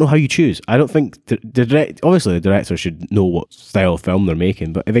know how you choose. I don't think obviously the director should know what style of film they're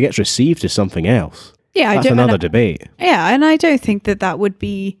making, but if it gets received as something else, Yeah, that's another debate. Yeah, and I don't think that would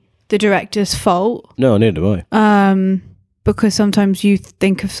be the director's fault. No, neither do I. Because sometimes you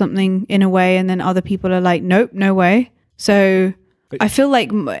think of something in a way and then other people are like, nope, no way. So I feel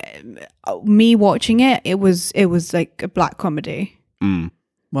like me watching it was like a black comedy.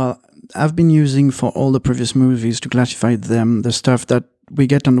 Well, I've been using for all the previous movies to classify them the stuff that we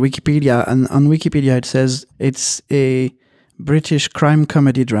get on Wikipedia, and on Wikipedia it says it's a British crime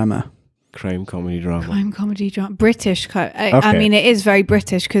comedy drama. Crime comedy drama. Crime comedy drama. British. I Okay. mean, it is very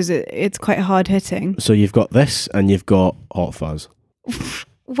British because it's quite hard hitting. So you've got this and you've got Hot Fuzz.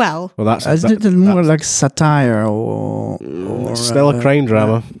 Well, Well, that's Isn't it more like satire or it's still a crime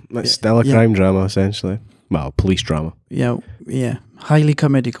drama. It's still a yeah. crime drama, essentially. Well, police drama. yeah, highly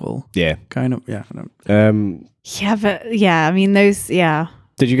comedical Yeah. kind of. Yeah, yeah, but yeah, I mean, those, yeah.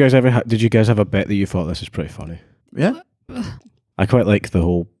 Did you guys have a bet that you thought this is pretty funny? yeah. I quite like the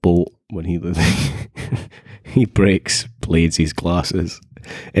whole boat when he breaks Blades' glasses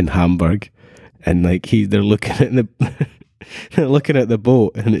in Hamburg, and like they're looking at the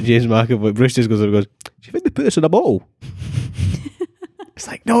boat, and James McAvoy, Bruce just goes over and goes, "Do you think they put us in a bowl?" It's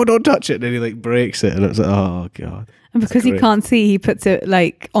like, no, don't touch it. And then he like breaks it, and it's like, oh god. And because he great. can't see, he puts it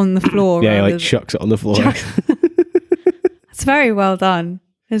like on the floor. Yeah, he rather like chucks it on the floor. It's very well done.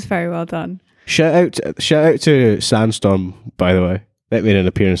 It's very well done. Shout out to Sandstorm, by the way. That made an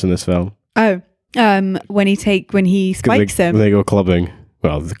appearance in this film. Oh, when he spikes him, When they go clubbing.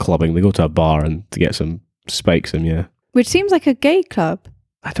 Well, they go to a bar and to get some spikes him, yeah. which seems like a gay club.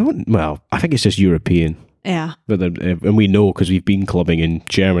 I think it's just European. Yeah. But and we know because we've been clubbing in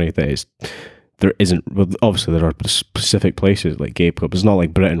Germany that there isn't. Well, obviously there are specific places like gay clubs. It's not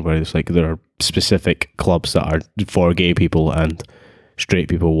like Britain where it's like there are specific clubs that are for gay people and straight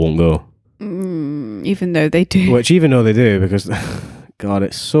people won't go. Even though they do. Which even though they do, because God,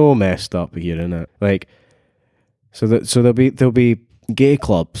 it's so messed up here, isn't it? Like, so there'll be gay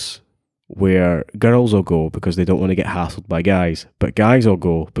clubs where girls will go because they don't want to get hassled by guys, but guys will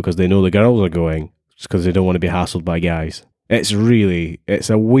go because they know the girls are going because they don't want to be hassled by guys. It's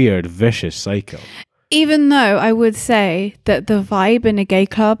a weird, vicious cycle. Even though I would say that the vibe in a gay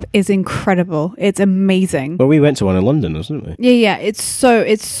club is incredible. It's amazing. Well, we went to one in London, wasn't we? Yeah. It's so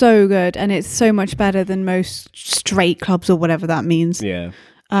good, and it's so much better than most straight clubs or whatever that means. Yeah.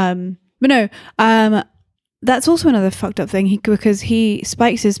 But no. That's also another fucked up thing. Because he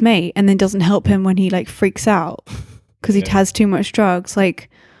spikes his mate and then doesn't help him when he like freaks out because he has too much drugs. Like,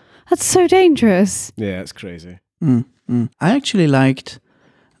 that's so dangerous. Yeah, it's crazy. I actually liked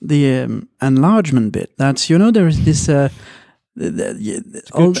the enlargement bit. That's there is this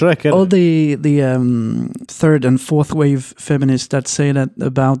all trick, isn't all it? the third and fourth wave feminists that say that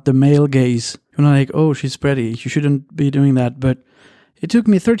about the male gaze. Like, oh, she's pretty, you shouldn't be doing that. But it took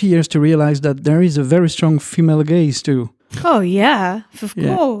me 30 years to realize that there is a very strong female gaze too. Oh yeah, of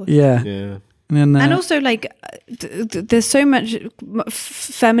Yeah. course. Yeah. Yeah. And then And also, like, there's so much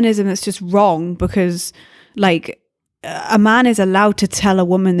feminism that's just wrong because, like, a man is allowed to tell a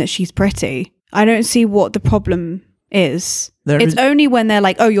woman that she's pretty. I don't see what the problem is. It's only when they're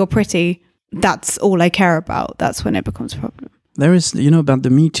like, "Oh, you're pretty." That's all I care about. That's when it becomes a problem. there is, about the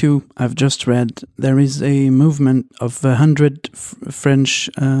Me Too, I've just read, there is a movement of 100 French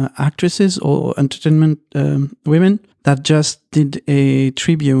actresses or entertainment women that just did a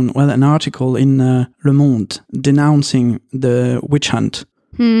tribune, an article in Le Monde denouncing the witch hunt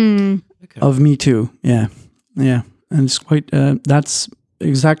of Me Too. Yeah. Yeah. And it's quite, that's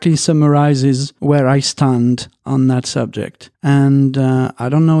exactly summarizes where I stand on that subject. And I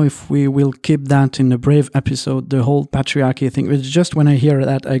don't know if we will keep that in the Brave episode, the whole patriarchy thing. It's just when I hear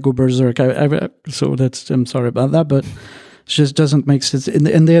that, I go berserk. So I'm sorry about that, but it just doesn't make sense.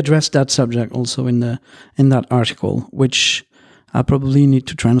 And they address that subject also in that article, which I probably need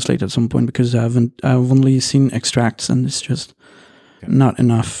to translate at some point because I've only seen extracts and it's just not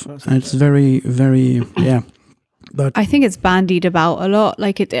enough. And it's very, very, yeah. But I think it's bandied about a lot.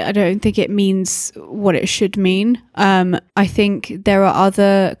 Like, I don't think it means what it should mean. I think there are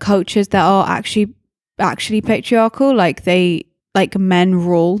other cultures that are actually patriarchal. Like men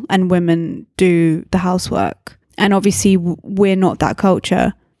rule and women do the housework. And obviously, we're not that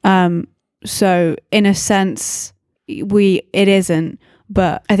culture. So in a sense, it isn't.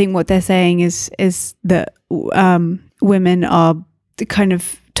 But I think what they're saying is that women are kind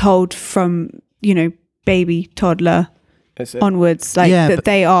of told from baby toddler onwards that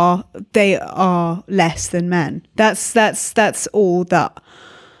they are less than men. That's all that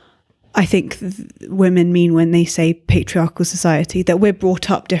I think women mean when they say patriarchal society, that we're brought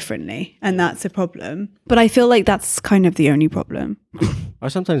up differently, and that's a problem. But I feel like that's kind of the only problem. I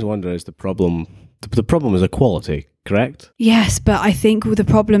sometimes wonder, is the problem is equality, correct? Yes, but I think the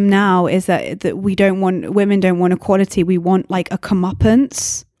problem now is that women don't want equality. We want like a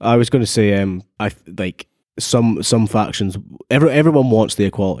comeuppance. I was going to say, some factions, everyone wants the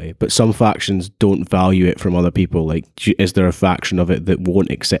equality, but some factions don't value it from other people. Like, is there a faction of it that won't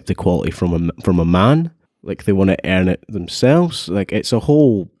accept equality from a man? Like, they want to earn it themselves. Like, it's a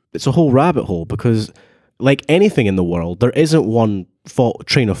whole rabbit hole, because like anything in the world, there isn't one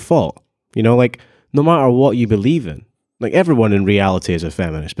train of thought. Like, no matter what you believe in, like, everyone in reality is a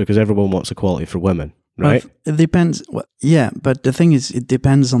feminist because everyone wants equality for women. Right. It depends. Well, yeah, but the thing is, it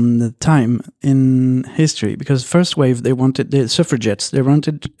depends on the time in history. Because first wave, the suffragettes. They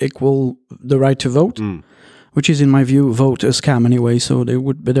wanted the right to vote, which is, in my view, vote a scam anyway. So they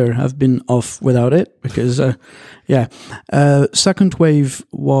would better have been off without it. Because, second wave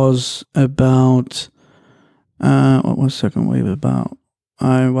was about. What was second wave about?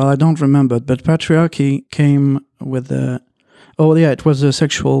 I don't remember. But patriarchy came with the. Oh, yeah, it was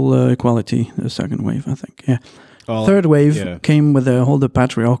sexual equality, the second wave, I think, yeah. Third wave came with all the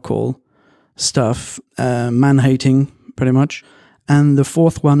patriarchal stuff, man-hating, pretty much. And the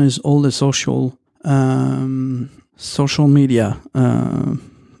fourth one is all the social media,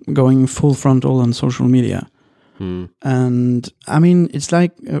 going full frontal on social media. And, I mean, it's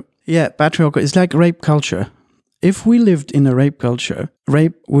like, patriarchal, it's like rape culture. If we lived in a rape culture,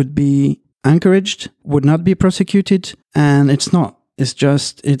 rape would be encouraged, would not be prosecuted, and it's not. It's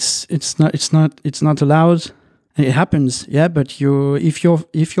just it's not allowed. It happens, yeah. But if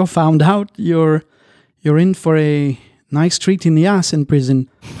you're found out, you're in for a nice treat in the ass in prison.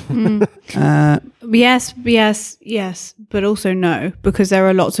 Yes, but also no, because there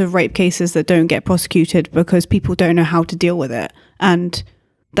are lots of rape cases that don't get prosecuted because people don't know how to deal with it, and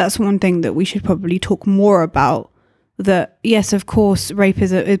that's one thing that we should probably talk more about. That yes, of course, rape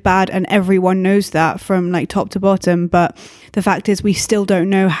is bad, and everyone knows that from like top to bottom. But the fact is, we still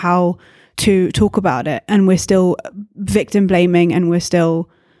don't know how to talk about it, and we're still victim blaming, and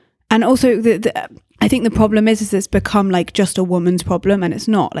also I think the problem is it's become like just a woman's problem, and it's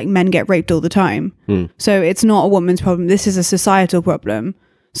not. Like, men get raped all the time, so it's not a woman's problem. This is a societal problem.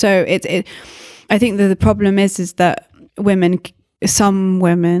 So I think that the problem is that some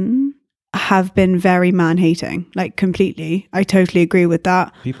women have been very man-hating, like completely. I totally agree with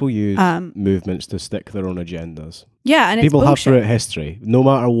that. People use movements to stick their own agendas. Yeah, and people it's have throughout history, no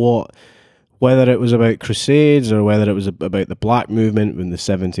matter what, whether it was about crusades or whether it was about the black movement in the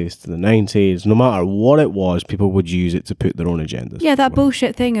 70s to the 90s, no matter what it was, people would use it to put their own agendas. Yeah, that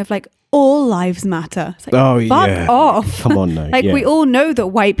bullshit thing of like, all lives matter. It's like, fuck off. Come on now. Like, we all know that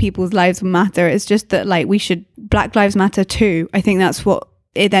white people's lives matter. It's just that like Black Lives Matter too. I think that's what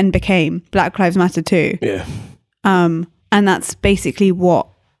it then became. Black Lives Matter too. Yeah. And that's basically what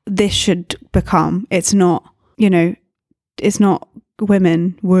this should become. It's not,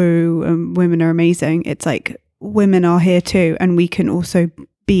 women, woo, women are amazing. It's like women are here too, and we can also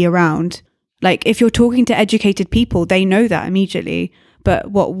be around. Like if you're talking to educated people, they know that immediately.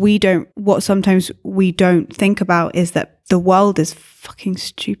 But what sometimes we don't think about is that the world is fucking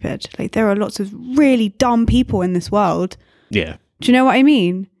stupid. Like there are lots of really dumb people in this world. Yeah. Do you know what I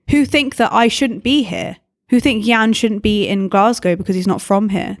mean? Who think that I shouldn't be here? Who think Jan shouldn't be in Glasgow because he's not from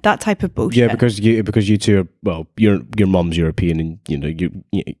here? That type of bullshit. Yeah, because you two are, well, your mum's European, and you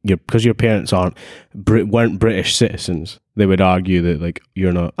because your parents weren't British citizens. They would argue that like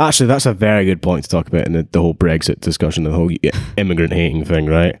you're not. Actually, that's a very good point to talk about in the whole Brexit discussion, the whole immigrant hating thing,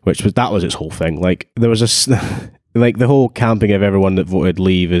 right? That was its whole thing. Like there was like the whole camping of everyone that voted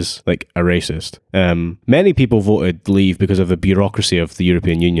leave is like a racist. Many people voted leave because of the bureaucracy of the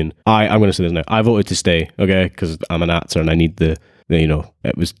European Union. I'm going to say this now. I voted to stay, okay, because I'm an actor and I need it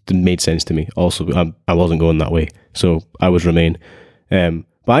made sense to me. Also, I wasn't going that way, so I was remain.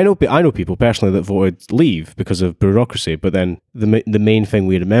 But I know people personally that voted leave because of bureaucracy. But then the main thing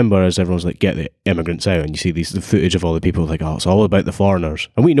we remember is everyone's like, get the immigrants out, and you see the footage of all the people like, oh, it's all about the foreigners.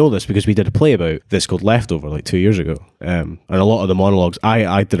 And we know this because we did a play about this called Leftover like 2 years ago. And a lot of the monologues,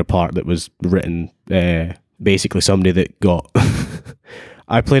 I did a part that was written basically somebody that got.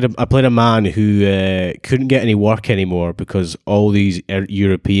 I played a man who couldn't get any work anymore because all these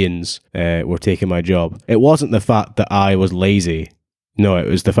Europeans were taking my job. It wasn't the fact that I was lazy. No, it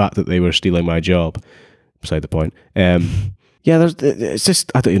was the fact that they were stealing my job. Beside the point. It's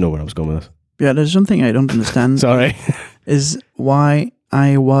just, I don't even know where I was going with this. Yeah, there's something I don't understand. Sorry. Is why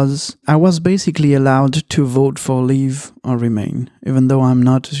I was basically allowed to vote for leave or remain, even though I'm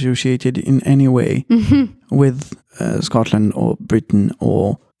not associated in any way with Scotland or Britain,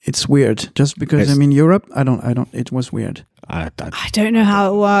 or it's weird. Just because I'm in Europe, I don't. It was weird. I don't know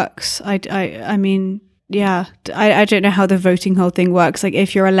how it works. I mean. Yeah, I don't know how the voting whole thing works. Like,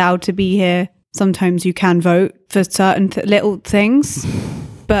 if you're allowed to be here, sometimes you can vote for certain little things,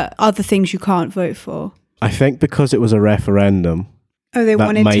 but other things you can't vote for. I think because it was a referendum. Oh, they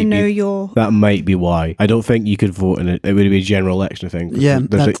wanted to know your... That might be why. I don't think you could vote in it. It would be a general election thing. Yeah.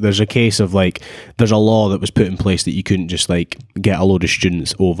 There's a case of, like, there's a law that was put in place that you couldn't just, like, get a load of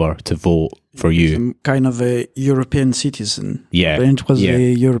students over to vote for you. Some kind of a European citizen. Yeah. But it was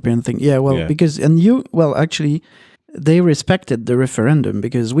a European thing. Yeah, well, because... actually, they respected the referendum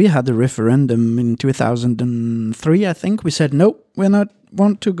because we had a referendum in 2003, I think. We said, no, we're not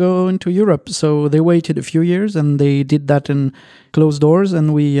want to go into Europe. So they waited a few years and they did that in closed doors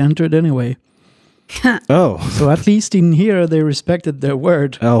and we entered anyway. Oh. So at least in here, they respected their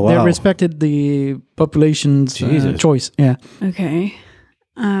word. Oh, wow. They respected the population's choice. Yeah. Okay.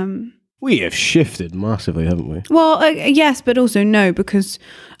 We have shifted massively, haven't we? Well, yes, but also no, because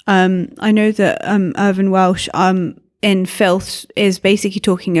I know that Irvin Welsh in Filth is basically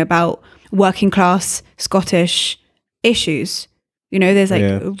talking about working class Scottish issues. You know, there's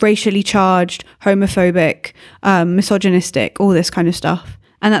like racially charged, homophobic, misogynistic, all this kind of stuff.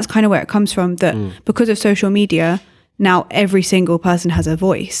 And that's kind of where it comes from, that because of social media, now every single person has a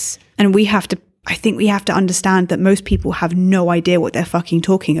voice. And I think we have to understand that most people have no idea what they're fucking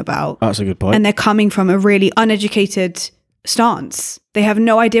talking about. That's a good point. And they're coming from a really uneducated stance. They have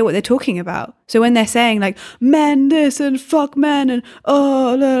no idea what they're talking about. So when they're saying like, men this and fuck men and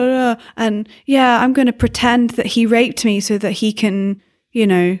oh, la, la, la, and yeah, I'm going to pretend that he raped me so that he can,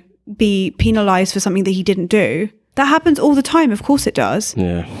 be penalized for something that he didn't do. That happens all the time. Of course it does.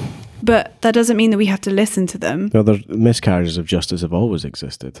 Yeah. But that doesn't mean that we have to listen to them. Well, the miscarriages of justice have always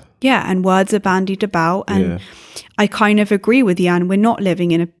existed. Yeah, and words are bandied about. And I kind of agree with Jan. We're not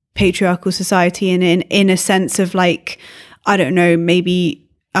living in a patriarchal society and in a sense of like, I don't know, maybe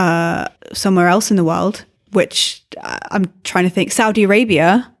somewhere else in the world, which I'm trying to think, Saudi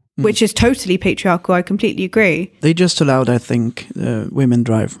Arabia, which is totally patriarchal. I completely agree. They just allowed, I think, women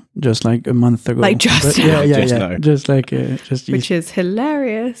drive just like a month ago. Like just now. Yeah. Now. Just like which is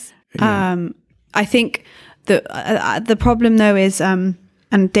hilarious. Yeah. I think the problem though is, and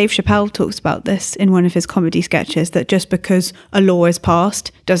Dave Chappelle talks about this in one of his comedy sketches, that just because a law is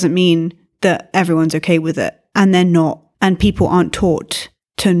passed doesn't mean that everyone's okay with it, and they're not, and people aren't taught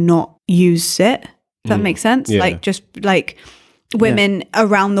to not use it. Does that make sense? Yeah. Like just like women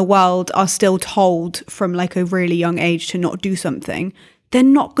around the world are still told from like a really young age to not do something. They're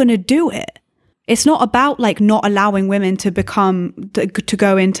not going to do it. It's not about like not allowing women to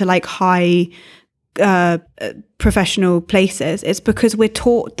go into like high professional places. It's because we're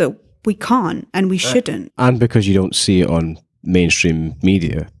taught that we can't and we shouldn't. And because you don't see it on mainstream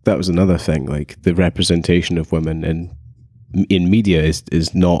media. That was another thing. Like the representation of women in media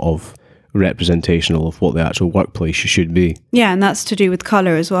is not of representational of what the actual workplace should be. Yeah, and that's to do with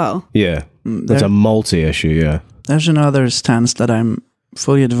colour as well. Yeah, that's a multi-issue, yeah. There's another stance that I'm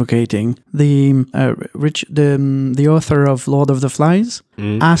fully advocating. The author of Lord of the Flies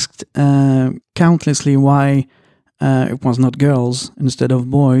asked countlessly why it was not girls instead of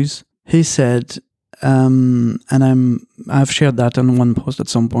boys. He said, and I've shared that on one post at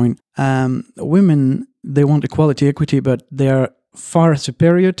some point. Women, they want equality, equity, but they're far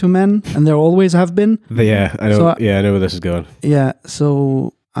superior to men, and there always have been. Yeah, I know. So, I know where this is going. Yeah,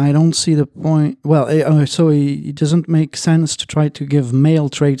 so I don't see the point. Well, so it doesn't make sense to try to give male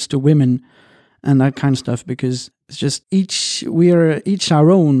traits to women and that kind of stuff, because it's just we are each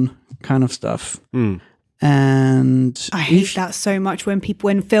our own kind of stuff. And I hate that so much when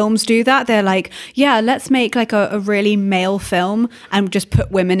films do that. They're like, yeah, let's make like a really male film and just put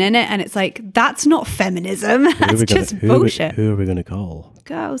women in it. And it's like, that's not feminism. That's just bullshit. Who are we going to call?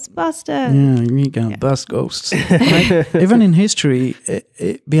 Ghostbusters. Yeah, you can bust ghosts. Like, even in history,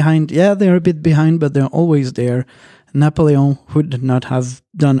 they're a bit behind, but they're always there. Napoleon would not have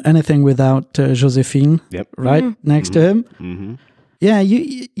done anything without Josephine, right, next to him. Mm-hmm.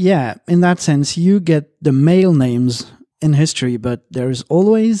 Yeah, in that sense, you get the male names in history, but there's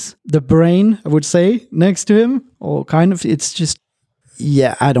always the brain, I would say, next to him, or kind of. It's just,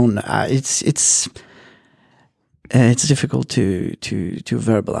 I don't know. It's difficult to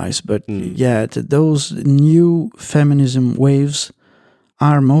verbalize, but those new feminism waves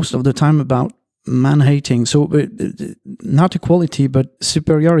are most of the time about man hating. So not equality, but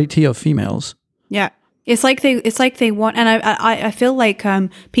superiority of females. Yeah. It's like they want, and I feel like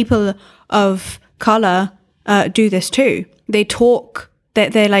people of color do this too. They talk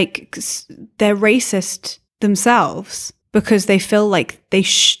that they're racist themselves because they feel like they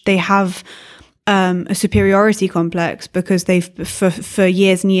have a superiority complex because they've for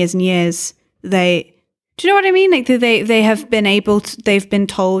years and years and years do you know what I mean? Like they have they've been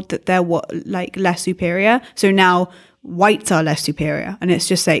told that they're less superior. So now whites are less superior, and it's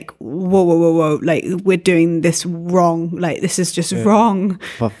just like whoa, like we're doing this wrong, like this is just wrong.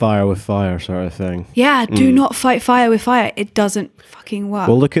 Fire with fire sort of thing. Yeah, do not fight fire with fire. It doesn't fucking work.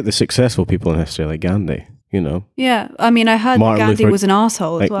 Well, look at the successful people in history like Gandhi, you know. Yeah, I mean, I heard Gandhi was an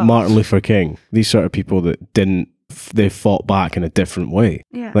asshole as well. Martin Luther King, these sort of people that they fought back in a different way.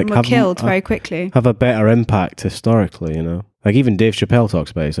 Yeah, like, and were killed very quickly. Have a better impact historically, you know. Like even Dave Chappelle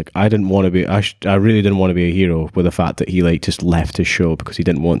talks about it. It's like, I really didn't want to be a hero with the fact that he like just left his show because he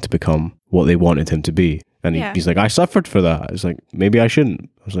didn't want to become what they wanted him to be. And he's like, I suffered for that. It's like, maybe I shouldn't.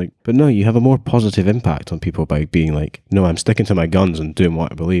 I was like, but no, you have a more positive impact on people by being like, no, I'm sticking to my guns and doing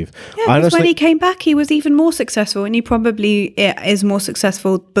what I believe. Yeah, because when he came back, he was even more successful, and he probably is more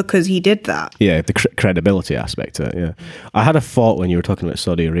successful because he did that. Yeah, the credibility aspect to it, yeah. I had a thought when you were talking about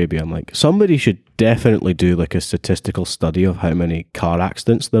Saudi Arabia. I'm like, somebody should definitely do like a statistical study of how many car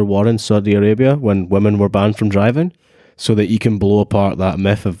accidents there were in Saudi Arabia when women were banned from driving, so that you can blow apart that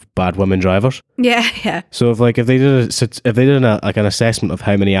myth of bad women drivers. Yeah. So if they did an assessment of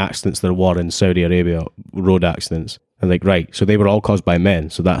how many accidents there were in Saudi Arabia, road accidents, and like, right, so they were all caused by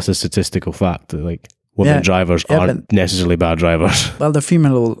men. So that's a statistical fact that like women drivers aren't necessarily bad drivers. Well, the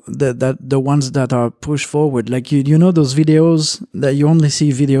female, the ones that are pushed forward, like you know those videos that you only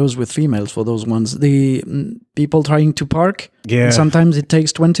see videos with females for those ones. The people trying to park. Yeah. Sometimes it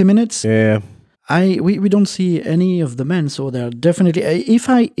takes 20 minutes. Yeah. We don't see any of the men, so they're definitely. You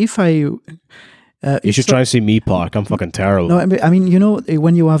should try and see me park. I'm fucking terrible. No, I mean, you know,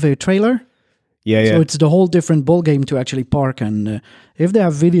 when you have a trailer. Yeah. So it's the whole different ball game to actually park, and if they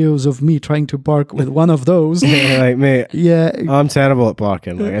have videos of me trying to park with one of those, like mate, I'm terrible at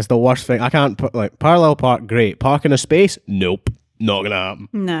parking. Like it's the worst thing. I can't put like parallel park. Great, park in a space. Nope, not gonna happen.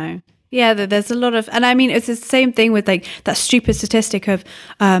 No. Yeah, there's a lot of, and I mean, it's the same thing with like that stupid statistic of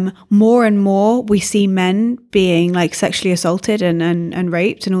more and more we see men being like sexually assaulted and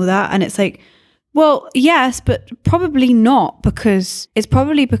raped and all that. And it's like, well, yes, but probably not, because it's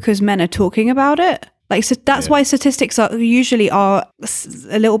probably because men are talking about it. Like, so that's why statistics are usually a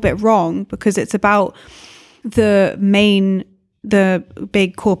little bit wrong, because it's about the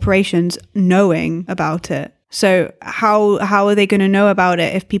big corporations knowing about it. So how are they going to know about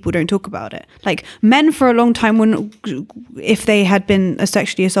it if people don't talk about it? Like men for a long time wouldn't, if they had been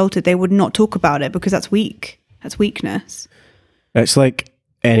sexually assaulted, they would not talk about it because that's weak. That's weakness. It's like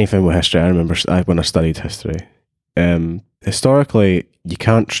anything with history. I remember when I studied history, historically,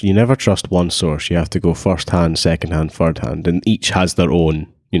 you never trust one source. You have to go first hand, second hand, third hand, and each has their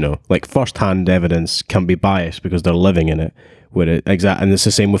own You know, like first-hand evidence can be biased because they're living in it. And it's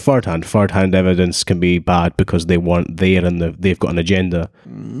the same with third-hand. Third-hand evidence can be bad because they weren't there and they've got an agenda.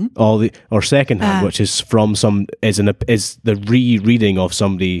 Or second-hand, which is from is the rereading of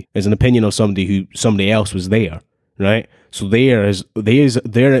somebody, is an opinion of somebody who somebody else was there, right? So their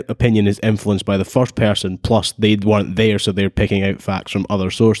opinion is influenced by the first person, plus they weren't there, so they're picking out facts from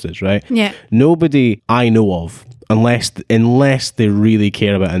other sources, right? Yeah. Nobody I know of, unless they really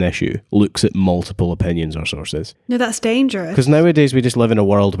care about an issue, looks at multiple opinions or sources. No, that's dangerous. Because nowadays we just live in a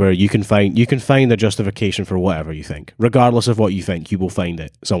world where you can find a justification for whatever you think, regardless of what you think. You will find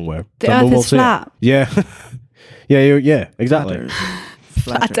it somewhere. The Earth is flat. Yeah, yeah, exactly.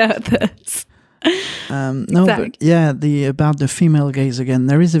 Flat Earthers. No, but yeah, about the female gaze again.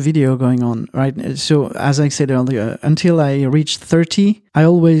 There is a video going on, right? So as I said earlier, until I reached 30, I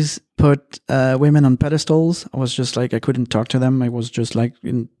always put women on pedestals. I was just like, I couldn't talk to them. I was just like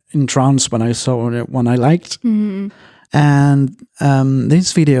in trance when I saw one I liked. Mm-hmm. And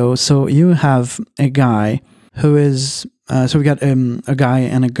this video, so you have a guy who is, so we got a guy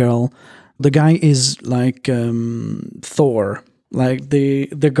and a girl. The guy is like Thor. Like the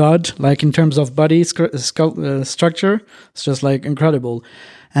god, like in terms of body structure, it's just like incredible.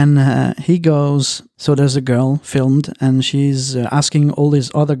 And he goes, so there's a girl filmed, and she's asking all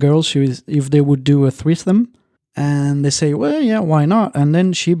these other girls if they would do a threesome. And they say, well, yeah, why not? And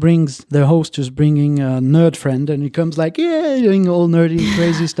then the host is bringing a nerd friend, and he comes like, yeah, doing all nerdy,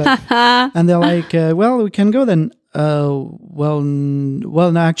 crazy stuff. And they're like, well, we can go then. Well,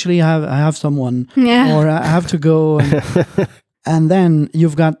 no, actually, I have someone. Yeah. Or I have to go. And then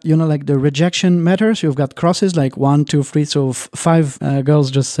you've got, like the rejection matters. You've got crosses like 1, 2, 3. So 5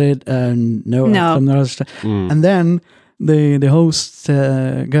 girls just said no. And then the host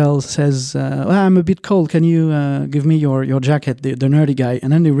girl says, well, I'm a bit cold. Can you give me your jacket, the nerdy guy?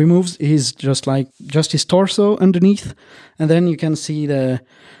 And then he removes his just his torso underneath. And then you can see a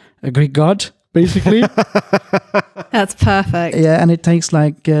Greek god, basically. That's perfect. Yeah, and it takes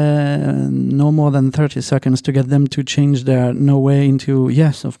like no more than 30 seconds to get them to change their no way into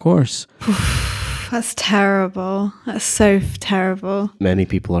yes, of course. That's terrible. That's so terrible. Many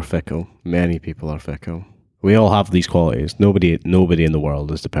people are fickle. We all have these qualities. Nobody in the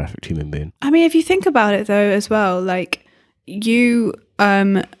world is the perfect human being. I mean, if you think about it though as well, like you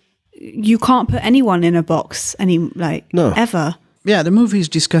can't put anyone in a box ever. Yeah, the movie is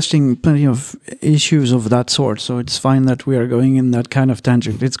discussing plenty of issues of that sort, so it's fine that we are going in that kind of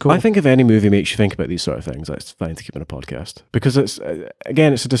tangent. It's cool. I think if any movie makes you think about these sort of things, it's fine to keep in a podcast. Because it's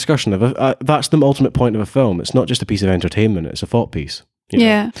a discussion of that's the ultimate point of a film. It's not just a piece of entertainment, it's a thought piece.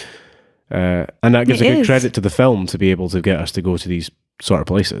 Yeah. And that gives a good credit to the film to be able to get us to go to these sort of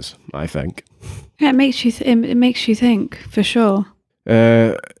places, I think. Yeah, it makes you think, for sure.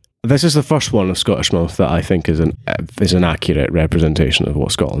 This is the first one of Scottish Filth that I think is an accurate representation of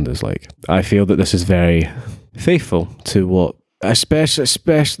what Scotland is like. I feel that this is very faithful to what, especially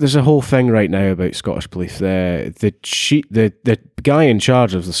there's a whole thing right now about Scottish police. The guy in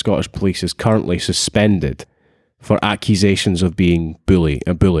charge of the Scottish police is currently suspended for accusations of being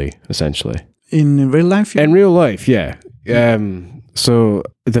a bully, essentially. In real life? In real life, yeah. So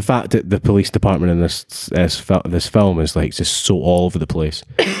the fact that the police department in this film is like just so all over the place,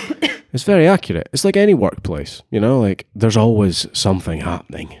 it's very accurate. It's like any workplace, like there's always something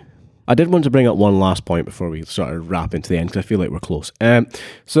happening. I did want to bring up one last point before we sort of wrap into the end, because I feel like we're close.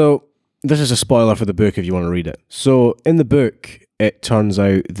 So this is a spoiler for the book if you want to read it. So in the book, it turns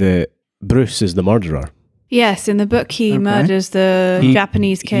out that Bruce is the murderer. Yes, in the book he murders the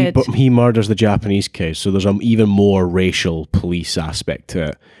Japanese kid. He murders the Japanese kid, so there's an even more racial police aspect to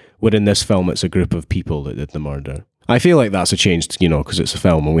it. Where in this film it's a group of people that did the murder. I feel like that's a change, because it's a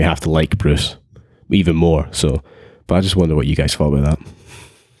film and we have to like Bruce even more. So, but I just wonder what you guys thought about that.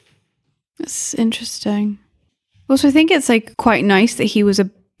 That's interesting. Also, I think it's like quite nice that he was a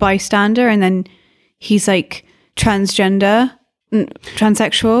bystander and then he's like transsexual.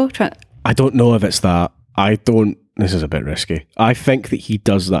 I don't know if it's that. This is a bit risky. I think that he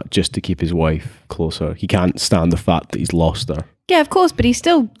does that just to keep his wife closer. He can't stand the fact that he's lost her. Yeah, of course, but he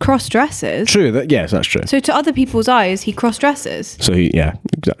still cross-dresses. True, yes, that's true. So to other people's eyes, he cross-dresses. So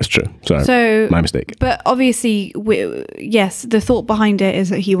that's true. Sorry, my mistake. But obviously, yes, the thought behind it is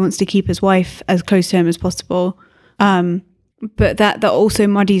that he wants to keep his wife as close to him as possible. But that also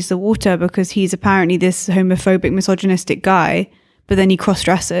muddies the water because he's apparently this homophobic, misogynistic guy, but then he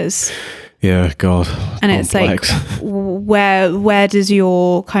cross-dresses. Yeah, God. And it's like, where does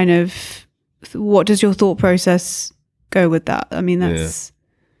your what does your thought process go with that? I mean, that's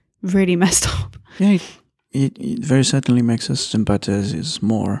really messed up. Yeah, it very certainly makes us sympathize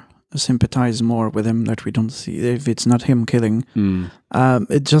more with him, that we don't see if it's not him killing.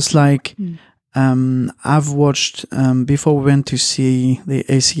 It's just like I've watched before we went to see the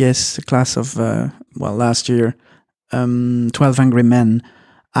ACS class of last year, 12 Angry Men.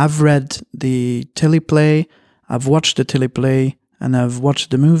 I've read the teleplay, I've watched the teleplay, and I've watched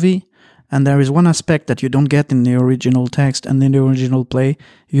the movie. And there is one aspect that you don't get in the original text and in the original play.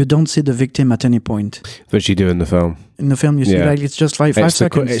 You don't see the victim at any point. Which you do in the film. In the film, you see like it's just like 5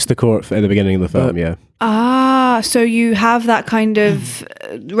 seconds. It's the court at the beginning of the film, yeah. So you have that kind of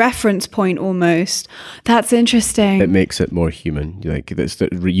reference point almost. That's interesting. It makes it more human. Like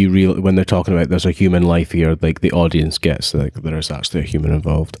when they're talking about there's a human life here, like the audience gets like there's actually a human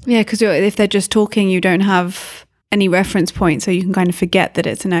involved. Yeah, because if they're just talking, you don't have any reference point, so you can kind of forget that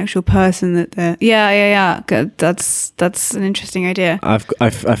it's an actual person that they're... Yeah. Good. That's an interesting idea. I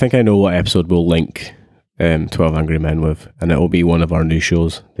think I know what episode we'll link 12 Angry Men with, and it will be one of our new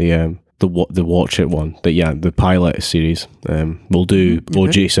shows. The Watch It one. The pilot series. We'll do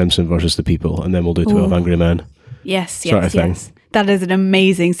O.J. Simpson versus the People, and then we'll do 12 Angry Men. Yes. Thing. That is an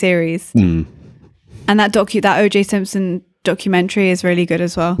amazing series. And that O.J. Simpson documentary is really good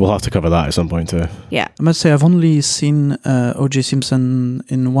as well. We'll have to cover that at some point too. Yeah. I must say I've only seen O.J. Simpson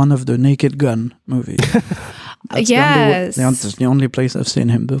in one of the Naked Gun movies. That's the only place I've seen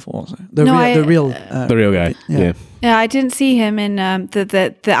him before. So. The real guy. Yeah. Yeah, I didn't see him in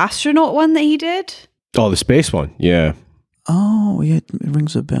the astronaut one that he did. Oh, the space one. Yeah. Oh, yeah, it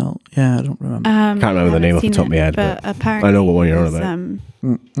rings a bell. Yeah, I don't remember. Can't remember the name off the top of my head, but apparently I know what one you're on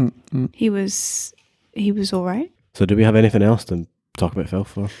about. He was all right. So do we have anything else to talk about Filth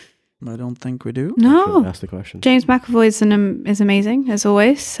for? I don't think we do. No. Ask the question. James McAvoy is amazing, as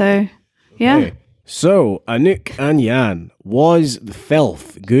always. So, yeah. Okay. So, Anouk and Jan, was the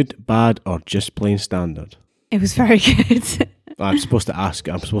Filth good, bad, or just plain standard? It was very good. I'm supposed to ask.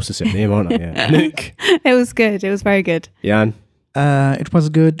 I'm supposed to say the name, aren't I? Yeah. Anouk. It was good. It was very good. Jan? It was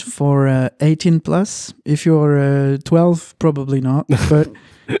good for 18 plus. If you're 12, probably not. But...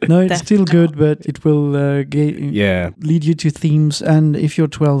 No, it's still good, but it will lead you to themes. And if you're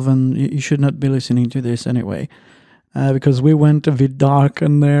 12, and you should not be listening to this anyway, because we went a bit dark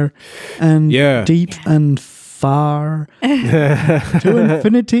in there, and deep and far to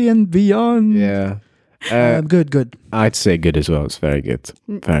infinity and beyond. Yeah, good. I'd say good as well. It's very good,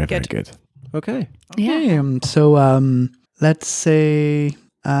 very good. Okay. So let's say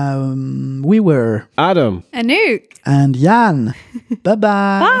we were Adam, Anouk, and Jan.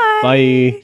 Bye-bye. Bye. Bye.